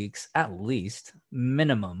 2 weeks at least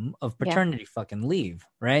minimum of yeah, paternity fucking leave,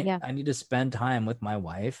 right? yeah. I need to spend time with my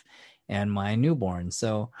wife and my newborn.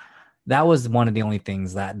 So that was one of the only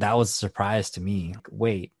things that was a surprise to me.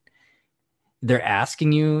 Wait, they're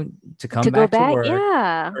asking you to To come go back to back, work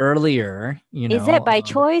yeah. earlier, Is that by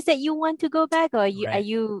choice that you want to go back, or are right,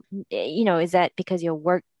 you, is that because your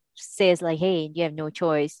work says like, hey, you have no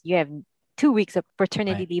choice. You have 2 weeks of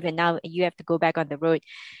paternity right. leave, and now you have to go back on the road.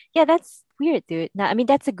 Yeah, that's weird, dude. Now, I mean,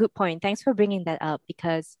 that's a good point. Thanks for bringing that up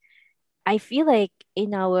because I feel like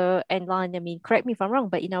in our, and Lon, I mean, correct me if I'm wrong,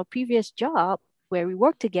 but in our previous job where we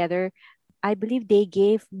worked together, I believe they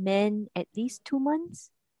gave men at least 2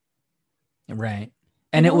 months, Right. you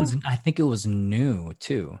And know? I think it was new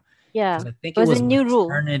too, Yeah. because I think It it was a was new rule.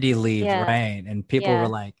 maternity leave, Yeah. right? And people were Yeah.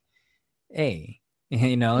 like, hey,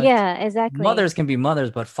 Yeah, exactly. mothers can be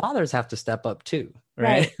mothers, but fathers have to step up too,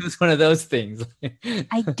 right? Right. It was one of those things.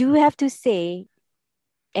 I do have to say,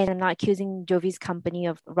 and I'm not accusing Jovi's company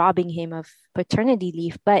of robbing him of paternity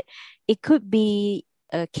leave, but it could be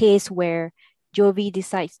a case where Jovi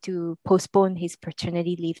decides to postpone his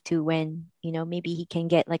paternity leave to when, maybe he can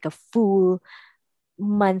get like a full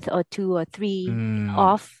month or 2 or 3 Mm,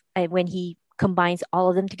 off, and when he combines all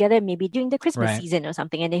of them together, maybe during the Christmas right. season or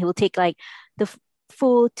something, and then he'll take like the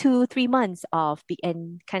full 2 3 months off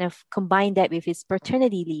and kind of combine that with his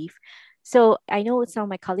paternity leave. So I know some of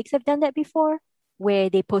my colleagues have done that before, where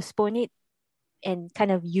they postpone it and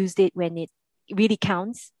kind of used it when it really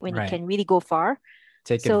counts, when it Right. can really go far.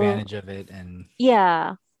 Take So advantage of it and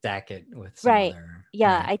yeah, stack it with some right. other,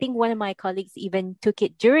 Yeah, right. I think one of my colleagues even took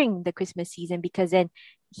it during the Christmas season because then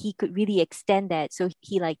he could really extend that. So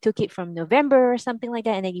he like took it from November or something like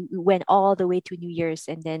that, and then he went all the way to New Year's,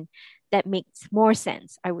 and then that makes more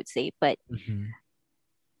sense, I would say. But Mhm.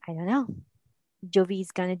 I don't know.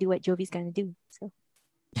 Jovi's gonna do what Jovi's gonna do. So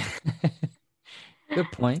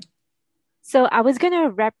Good point. so I was gonna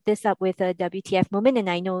wrap this up with a WTF moment, and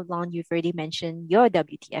I know Lon, you've already mentioned your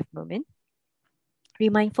WTF moment.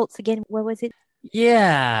 Remind folks again, what was it?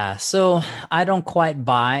 Yeah. So I don't quite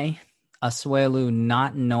buy Asuelu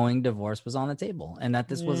not knowing divorce was on the table and that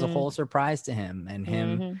this was a Mm, whole surprise to him and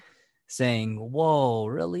him mm-hmm, saying, whoa,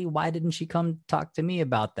 really? Why didn't she come talk to me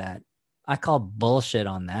about that? I call bullshit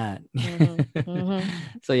on that. mm-hmm, mm-hmm.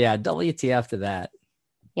 So yeah, WTF to that.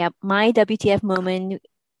 Yep, my WTF moment,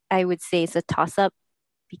 I would say, is a toss up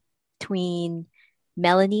between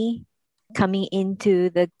Melanie coming into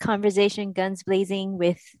the conversation guns blazing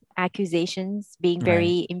with accusations being Right.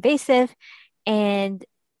 very invasive, and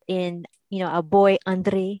in our boy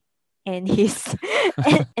Andre and his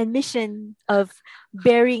admission of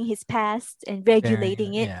burying his past and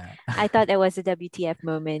regulating it. Yeah. I thought that was a WTF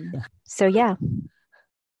moment. So yeah,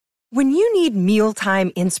 When you need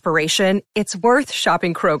mealtime inspiration, it's worth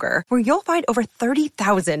shopping Kroger, where you'll find over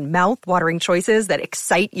 30,000 mouth-watering choices that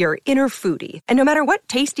excite your inner foodie. And no matter what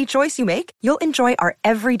tasty choice you make, you'll enjoy our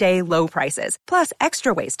everyday low prices, plus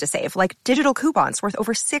extra ways to save, like digital coupons worth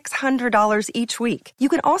over $600 each week. You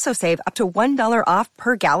can also save up to $1 off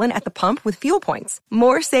per gallon at the pump with fuel points.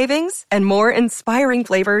 More savings and more inspiring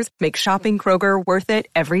flavors make shopping Kroger worth it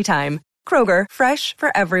every time. Kroger, fresh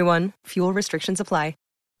for everyone. Fuel restrictions apply.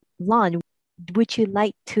 Lon, would you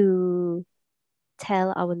like to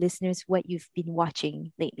tell our listeners what you've been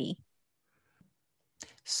watching lately?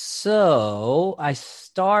 So I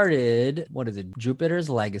started,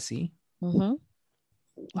 Jupiter's Legacy. Mm-hmm.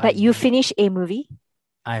 But you finished a movie?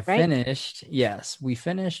 I finished, yes. We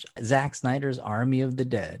finished Zack Snyder's Army of the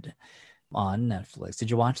Dead on Netflix.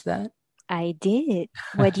 Did you watch that? I did.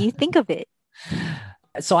 What do you think of it?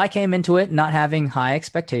 So I came into it not having high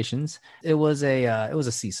expectations. It was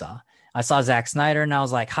a seesaw. I saw Zack Snyder and I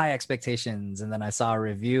was like, high expectations. And then I saw a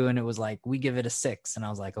review and it was like, we give it a 6. And I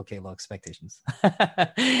was like, okay, low expectations.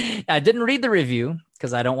 I didn't read the review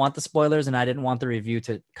because I don't want the spoilers and I didn't want the review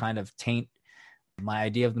to kind of taint my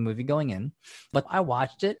idea of the movie going in. But I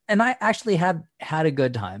watched it and I actually had a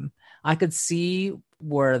good time. I could see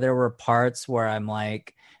where there were parts where I'm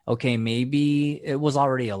like, okay, maybe it was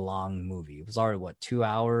already a long movie. It was already 2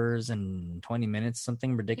 hours and 20 minutes,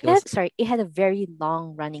 something ridiculous. It had a very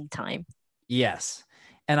long running time. Yes.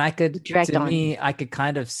 And I could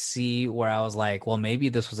kind of see where I was like, well, maybe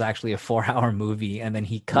this was actually a 4-hour movie. And then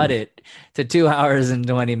he cut it to 2 hours and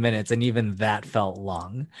 20 minutes. And even that felt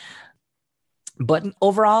long. But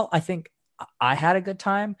overall, I think I had a good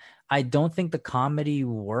time. I don't think the comedy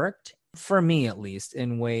worked, for me at least,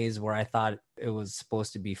 in ways where I thought it was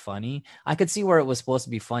supposed to be funny. I could see where it was supposed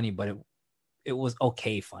to be funny, but it was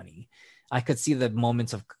okay funny. I could see the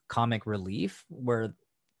moments of comic relief where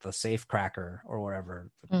the safe cracker or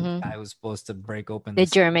whatever, the guy was supposed to break open. The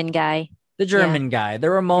German guy.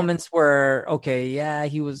 There were moments where, okay, yeah,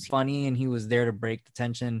 he was funny and he was there to break the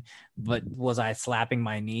tension, but was I slapping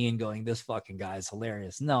my knee and going, this fucking guy is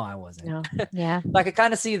hilarious? No, I wasn't. No. Yeah. I could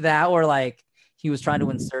kind of see that where like he was trying to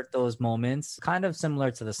insert those moments, kind of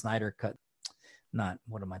similar to the Snyder Cut.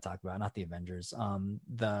 What am I talking about? Not the Avengers.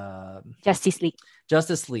 The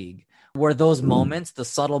Justice League, where those moments, the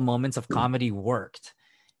subtle moments of comedy worked.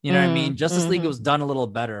 You know what I mean? Justice League was done a little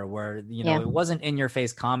better where, it wasn't in your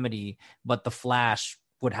face comedy, but the Flash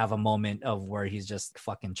would have a moment of where he's just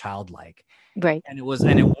fucking childlike. Right. And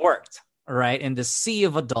it worked. Right. In the sea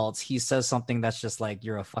of adults, he says something that's just like,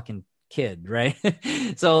 you're a fucking kid. Right.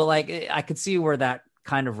 So like, I could see where that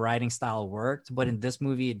kind of writing style worked, but in this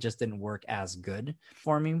movie, it just didn't work as good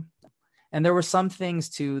for me. And there were some things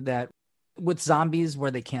too that with zombies where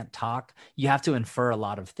they can't talk, you have to infer a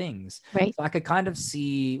lot of things. Right. So I could kind of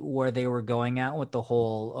see where they were going at with the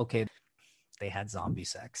whole, okay, they had zombie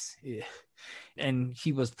sex. And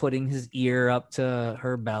he was putting his ear up to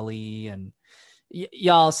her belly. And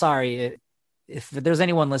y'all, sorry, if there's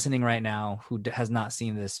anyone listening right now who has not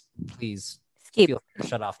seen this, please feel free to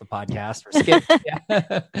shut off the podcast or skip.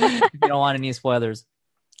 If you don't want any spoilers,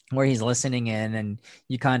 where he's listening in and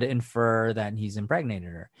you kind of infer that he's impregnated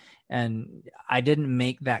her. And I didn't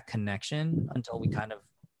make that connection until we kind of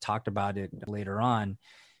talked about it later on.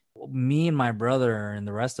 Me and my brother and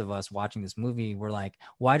the rest of us watching this movie were like,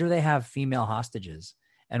 why do they have female hostages?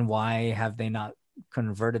 And why have they not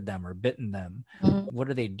converted them or bitten them? What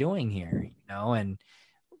are they doing here? And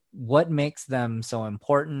what makes them so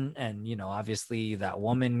important? And, obviously that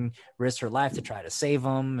woman risked her life to try to save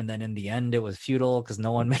them. And then in the end, it was futile because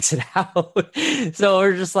no one makes it out. So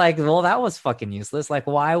we're just like, well, that was fucking useless. Like,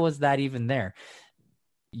 why was that even there?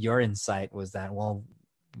 Your insight was that, well,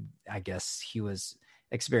 I guess he was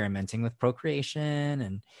experimenting with procreation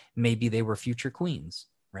and maybe they were future queens,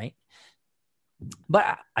 right?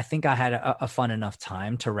 But I think I had a fun enough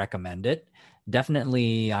time to recommend it.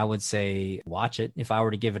 Definitely, I would say watch it. If I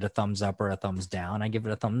were to give it a thumbs up or a thumbs down, I give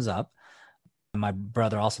it a thumbs up. My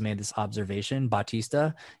brother also made this observation.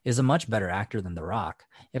 Bautista is a much better actor than The Rock.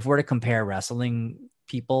 If we're to compare wrestling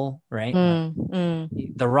people, right?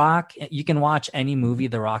 The Rock, you can watch any movie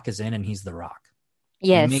The Rock is in and he's The Rock.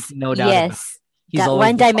 Yes. Make no doubt about it. He's always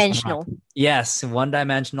one-dimensional. Yes,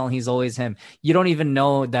 one-dimensional. He's always him. You don't even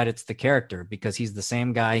know that it's the character because he's the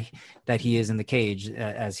same guy that he is in the cage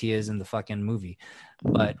as he is in the fucking movie.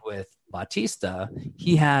 But with Bautista,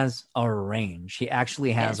 he has a range. He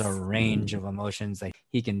actually has a range of emotions that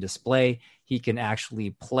he can display. He can actually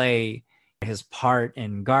play his part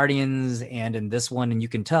in Guardians and in this one, and you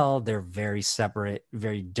can tell they're very separate,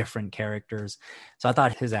 very different characters. So I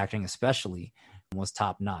thought his acting especially was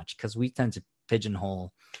top-notch because we tend to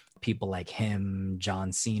pigeonhole people like him,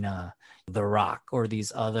 John Cena, The Rock, or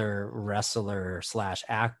these other wrestler slash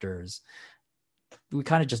actors, we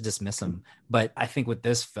kind of just dismiss him. But I think with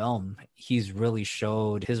this film, he's really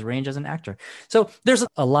showed his range as an actor. So there's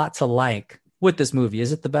a lot to like with this movie.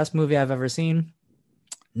 Is it the best movie I've ever seen?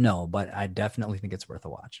 No, but I definitely think it's worth a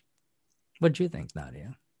watch. What do you think,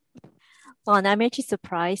 Nadia? Well, and I'm actually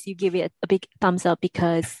surprised you give it a big thumbs up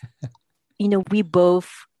because, we both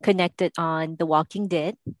connected on The Walking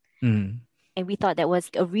Dead, Mm. and we thought that was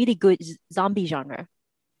a really good zombie genre.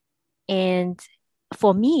 And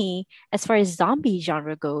for me, as far as zombie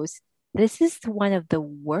genre goes, this is one of the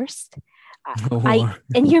worst.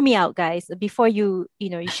 And hear me out, guys. Before you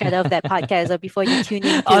shut off that podcast, or before you tune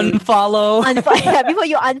in, unfollow, before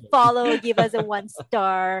you unfollow, give us a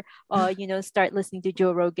 1-star, or start listening to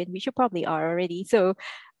Joe Rogan, which you probably are already. So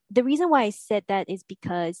the reason why I said that is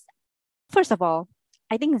because, first of all,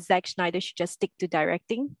 I think Zack Snyder should just stick to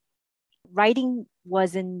directing. Writing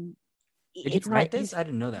wasn't. Did he write this? I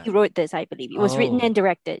didn't know that. He wrote this, I believe. It was written and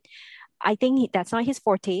directed. I think that's not his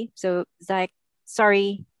forte. So Zack,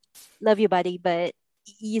 sorry, love you, buddy, but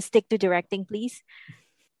you stick to directing, please.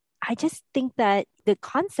 I just think that the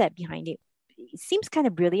concept behind it seems kind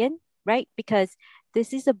of brilliant, right? Because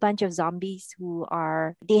this is a bunch of zombies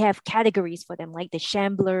they have categories for them, like the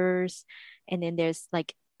shamblers, and then there's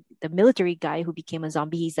like the military guy who became a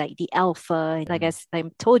zombie. He's like the alpha. And like I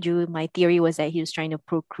told you, my theory was that he was trying to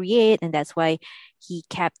procreate, and that's why he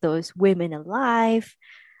kept those women alive.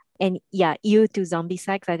 And yeah, to zombie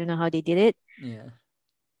sex. I don't know how they did it. Yeah.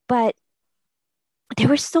 But there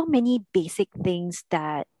were so many basic things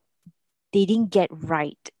that they didn't get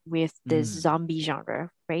right with the zombie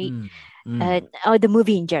genre, right? Or the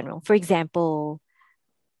movie in general. For example,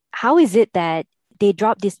 how is it that they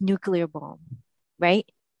dropped this nuclear bomb, right?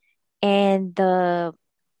 And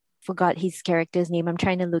forgot his character's name. I'm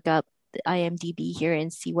trying to look up the IMDb here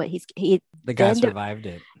and see what the guy survived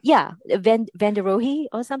it. Yeah, Van der Rohe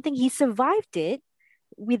or something. He survived it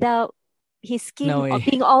without his skin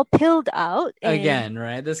being all peeled out. Again,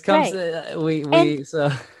 right? This comes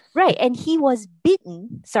right, and he was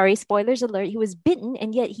bitten. Sorry, spoilers alert. He was bitten,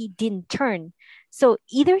 and yet he didn't turn. So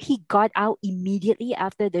either he got out immediately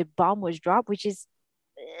after the bomb was dropped, which is,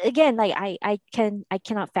 again, like I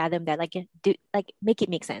cannot fathom that. Like, make it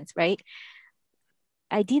make sense, right?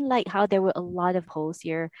 I didn't like how there were a lot of holes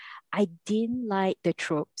here. I didn't like the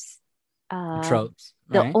tropes. Right?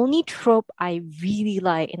 The only trope I really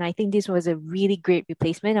like, and I think this was a really great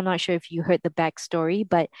replacement. I'm not sure if you heard the backstory,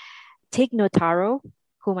 but Tig Notaro,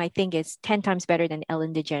 whom I think is 10 times better than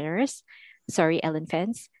Ellen DeGeneres. Sorry, Ellen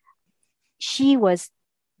fans. She was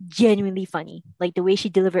genuinely funny. Like the way she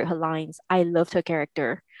delivered her lines. I loved her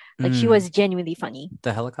character. Like she was genuinely funny.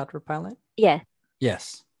 The helicopter pilot? Yeah.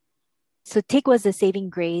 Yes. So Tig was the saving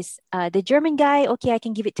grace. The German guy, okay, I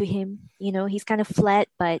can give it to him. He's kind of flat,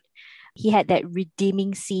 but he had that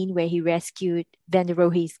redeeming scene where he rescued Van der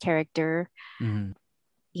Rohe's character. Mm-hmm.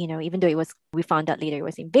 Even though we found out later it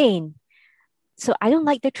was in vain. So I don't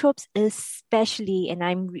like the tropes, especially, and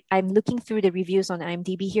I'm looking through the reviews on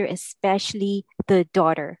IMDb here, especially the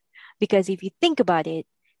daughter. Because if you think about it,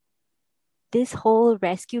 this whole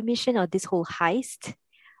rescue mission or this whole heist,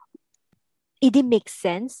 it didn't make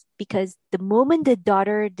sense because the moment the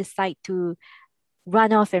daughter decided to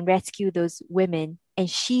run off and rescue those women, and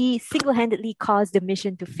she single-handedly caused the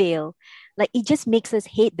mission to fail, like it just makes us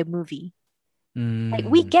hate the movie. Like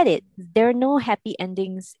we get it. There are no happy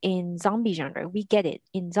endings in zombie genre. We get it.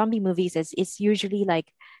 In zombie movies, it's usually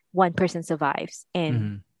like one person survives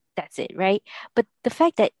and that's it, right? But the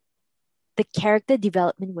fact that the character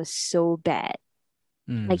development was so bad.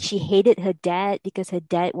 Like she hated her dad because her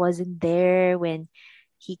dad wasn't there when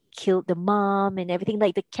he killed the mom and everything.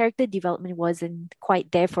 Like the character development wasn't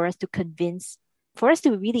quite there for us to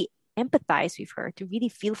really empathize with her, to really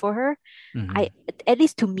feel for her. At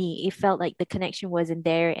least to me, it felt like the connection wasn't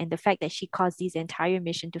there, and the fact that she caused this entire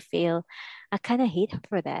mission to fail, I kind of hate her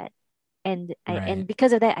for that. And and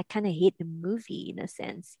because of that, I kind of hate the movie in a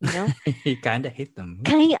sense, You kind of hate the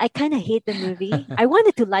movie. I kind of hate the movie. I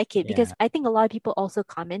wanted to like it because I think a lot of people also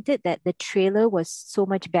commented that the trailer was so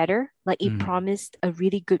much better. Like it promised a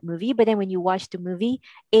really good movie, but then when you watch the movie,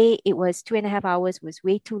 it was 2.5 hours, was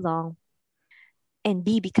way too long. And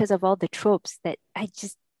B, because of all the tropes that I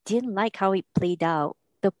just didn't like how it played out.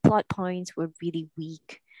 The plot points were really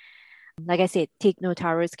weak. Like I said, Tig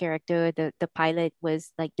Notaro's character, the pilot,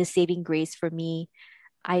 was like the saving grace for me.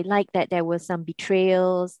 I like that there was some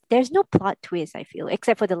betrayals. There's no plot twist, I feel,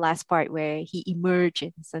 except for the last part where he emerged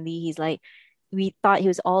and suddenly he's like, we thought he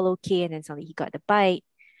was all okay and then suddenly he got the bite.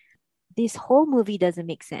 This whole movie doesn't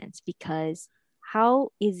make sense because how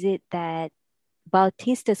is it that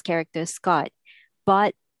Bautista's character, Scott,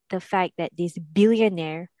 bought the fact that this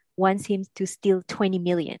billionaire wants him to steal 20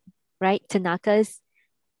 million, right? Tanaka's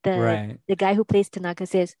Right. the guy who plays Tanaka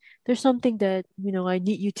says, there's something that, I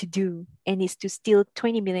need you to do, and it's to steal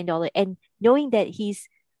 $20 million. And knowing that he's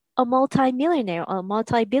a multi-millionaire or a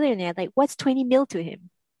multi-billionaire, like what's 20 mil to him?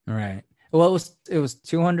 Right. Well, it was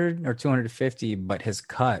 200 or 250, but his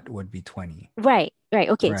cut would be 20. Right.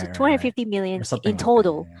 Okay. So Right, 250 million or something in like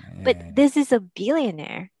total. that. Yeah, But yeah. this is a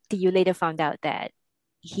billionaire. You later found out that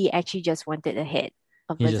he actually just wanted a hit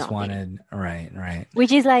of He a just zombie. wanted, right.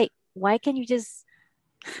 Which is like, why can't you just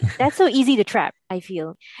that's so easy to trap, I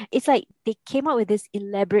feel. It's like they came up with this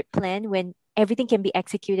elaborate plan when everything can be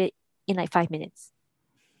executed in like 5 minutes.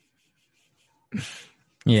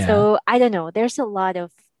 Yeah. So I don't know. There's a lot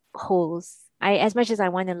of holes. As much as I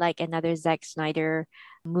want to like another Zack Snyder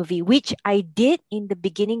movie, which I did in the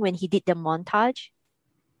beginning when he did the montage.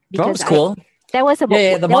 That was cool. That was a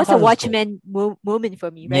the that was a montage was Watchmen moment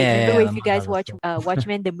for me, right? Remember the if you guys montage was watch cool.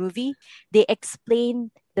 Watchmen the movie, they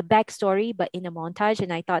explain the backstory but in a montage,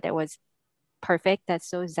 and I thought that was perfect. That's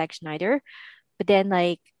so Zack Snyder. But then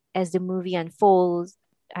like as the movie unfolds,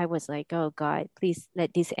 I was like, oh God, please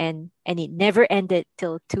let this end. And it never ended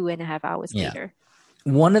till 2.5 hours Yeah. later.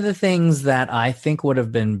 One of the things that I think would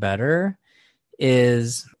have been better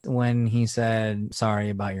is when he said, sorry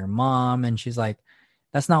about your mom. And she's like,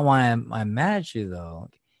 that's not why I'm mad at you, though.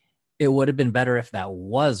 It would have been better if that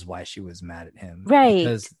was why she was mad at him.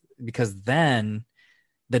 Right. Because then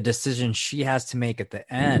the decision she has to make at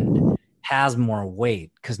the end has more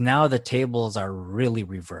weight, because now the tables are really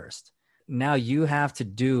reversed. Now you have to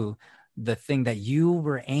do the thing that you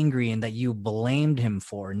were angry and that you blamed him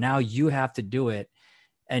for. Now you have to do it,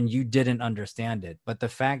 and you didn't understand it. But the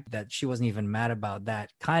fact that she wasn't even mad about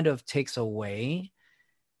that kind of takes away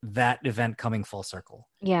that event coming full circle.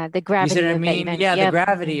 Yeah, the gravity. You see what I of mean? that event. Yeah, Yep. the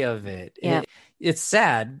gravity of it. Yeah. It's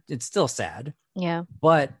sad. It's still sad. Yeah.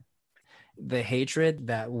 But the hatred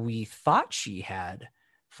that we thought she had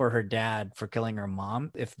for her dad for killing her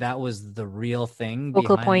mom, if that was the real thing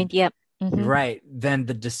Focal behind, point. Yep. Mhm. right, then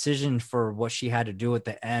the decision for what she had to do at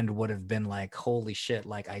the end would have been like, holy shit,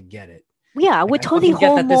 like I get it. Yeah, Like, would I totally fucking get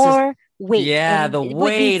hold that this is- more weight. Yeah, and the it would be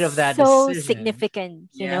weight of that so decision. significant,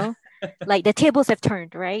 Yeah. like the tables have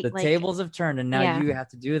turned, right? The Like, tables have turned, and now yeah. you have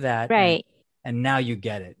to do that. Right. And now you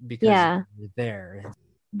get it because Yeah. you're there.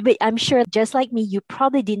 But I'm sure just like me, you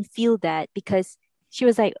probably didn't feel that because she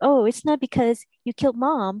was like, oh, it's not because you killed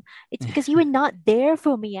mom. It's because you were not there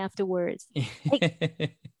for me afterwards.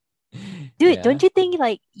 Dude, Yeah. don't you think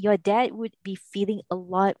like your dad would be feeling a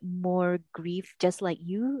lot more grief just like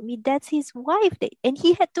you? I mean, that's his wife, and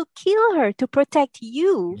he had to kill her to protect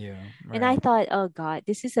you. Yeah, And I right. thought, oh God,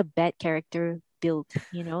 this is a bad character built,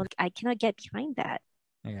 Like, I cannot get behind that.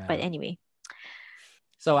 Yeah. But anyway,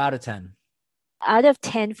 So out of 10. out of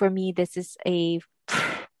 10 for me, this is a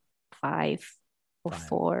 5 or Five.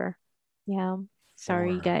 4. Yeah.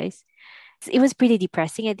 Sorry, 4. guys. It was pretty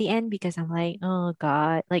depressing at the end because I'm like, oh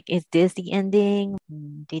God, like, is this the ending?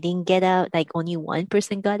 They didn't get out. Like, only one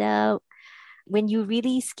person got out. When you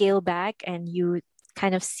really scale back and you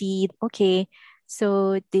kind of see, okay,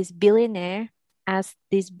 so this billionaire asked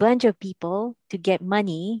this bunch of people to get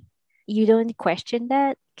money, you don't question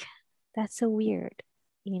that. That's so weird.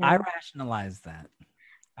 I rationalized that.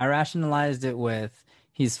 I rationalized it with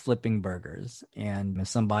he's flipping burgers. And if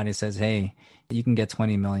somebody says, hey, you can get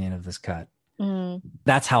 20 million of this cut. Mm.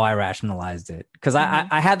 That's how I rationalized it. Because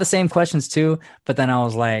I had the same questions too. But then I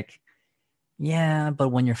was like, yeah, but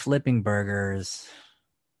when you're flipping burgers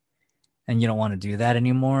and you don't want to do that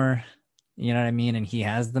anymore, you know what I mean? And he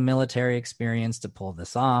has the military experience to pull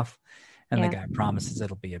this off. And the guy promises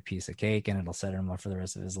it'll be a piece of cake and it'll set him up for the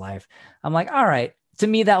rest of his life. I'm like, all right. To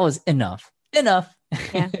me, that was enough. Yeah.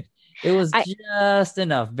 It was just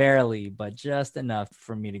enough, barely, but just enough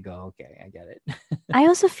for me to go, okay, I get it. I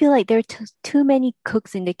also feel like there are too many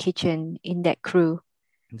cooks in the kitchen in that crew.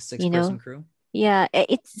 The 6-person crew? Yeah,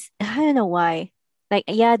 it's, I don't know why. Like,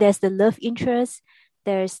 yeah, there's the love interest.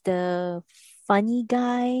 There's the funny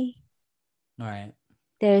guy. All right.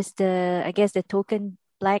 There's I guess, the token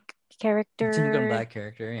black character. Token black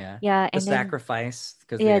character, yeah. Yeah. The sacrifice.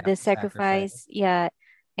 The sacrifice. Yeah.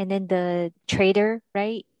 And then the traitor,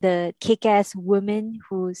 right? The kick-ass woman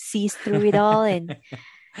who sees through it all. And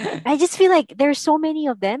I just feel like there's so many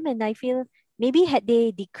of them. And I feel maybe had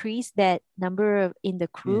they decreased that number in the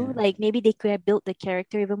crew, like maybe they could have built the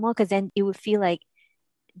character even more, because then it would feel like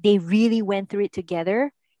they really went through it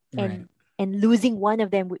together. And losing one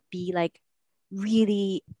of them would be like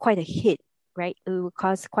really quite a hit, right? It would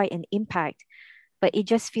cause quite an impact. But it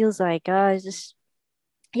just feels like, it's just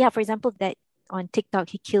yeah, for example, that on TikTok,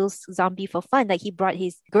 he kills zombie for fun. Like he brought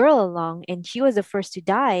his girl along and she was the first to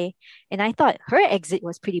die. And I thought her exit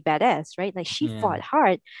was pretty badass, right? Like she Yeah. fought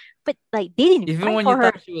hard, but like they didn't Even fight when for you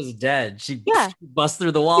her. thought she was dead, she Yeah. busts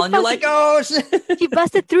through the wall, and you're like, busted- "Oh shit!" She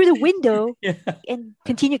busted through the window Yeah. and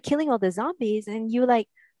continued killing all the zombies. And you're like,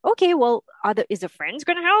 okay, well, is the friends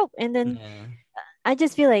gonna help? And then Yeah. I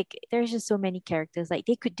just feel like there's just so many characters. Like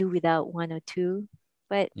they could do without one or two,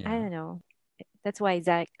 but I Yeah. don't know. That's why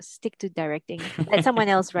Zach stick to directing. Let someone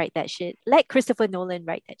else write that shit. Let Christopher Nolan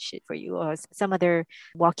write that shit for you, or some other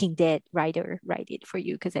Walking Dead writer write it for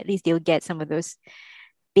you, because at least they'll get some of those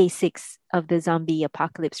basics of the zombie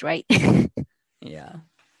apocalypse right. Yeah.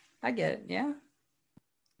 I get it. Yeah.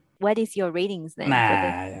 What is your ratings then?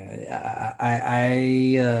 I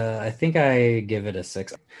think I give it a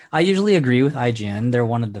 6. I usually agree with IGN. They're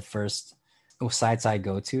one of the first sites I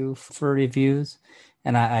go to for reviews,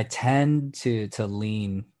 and I tend to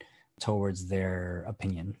lean towards their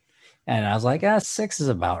opinion. And I was like, 6 is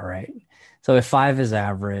about right. So if 5 is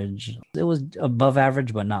average, it was above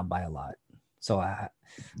average, but not by a lot. So I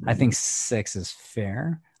think 6 is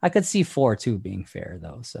fair. I could see 4 too being fair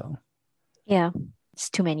though. So Yeah, it's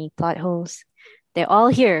too many plot holes. They're all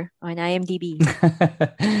here on IMDb.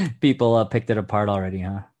 people picked it apart already,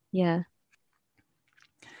 huh? Yeah.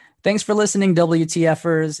 Thanks for listening,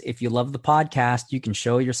 WTFers. If you love the podcast, you can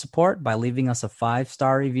show your support by leaving us a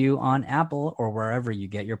 5-star review on Apple or wherever you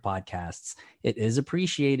get your podcasts. It is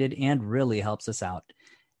appreciated and really helps us out.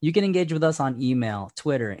 You can engage with us on email,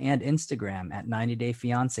 Twitter, and Instagram at 90 Day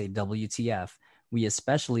Fiance WTF. We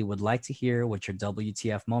especially would like to hear what your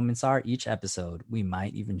WTF moments are each episode. We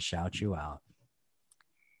might even shout you out.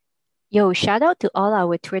 Yo, shout out to all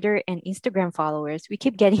our Twitter and Instagram followers. We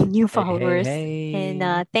keep getting new followers. Hey.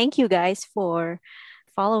 And thank you guys for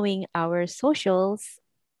following our socials.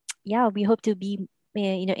 Yeah, we hope to be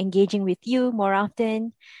engaging with you more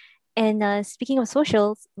often. And speaking of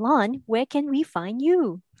socials, Lon, where can we find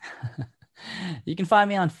you? You can find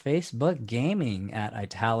me on Facebook Gaming at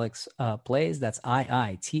Italics Plays. That's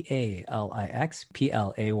IITALIX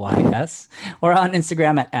PLAYS, or on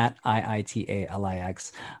Instagram at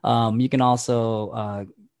IITALIX. You can also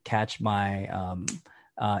catch my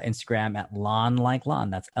Instagram at Lon Like Lon.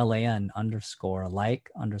 That's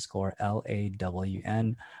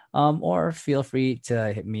LAN_like_LAWN. Or feel free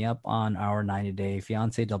to hit me up on our 90 Day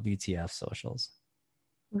Fiance WTF socials.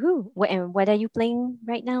 Ooh, what are you playing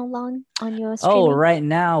right now, Lon, on your streaming? Oh, right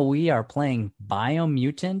now we are playing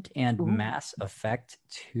Biomutant and Ooh. Mass Effect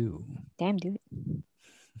 2. Damn, dude.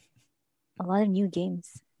 A lot of new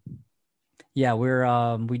games. Yeah,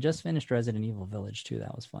 we just finished Resident Evil Village 2.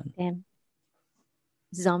 That was fun. Damn.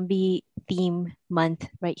 Zombie theme month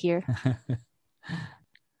right here.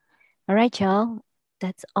 All right, y'all.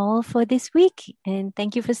 That's all for this week. And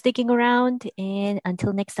thank you for sticking around. And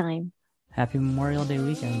until next time. Happy Memorial Day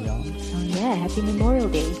weekend, y'all. Oh, yeah. Happy Memorial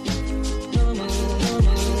Day.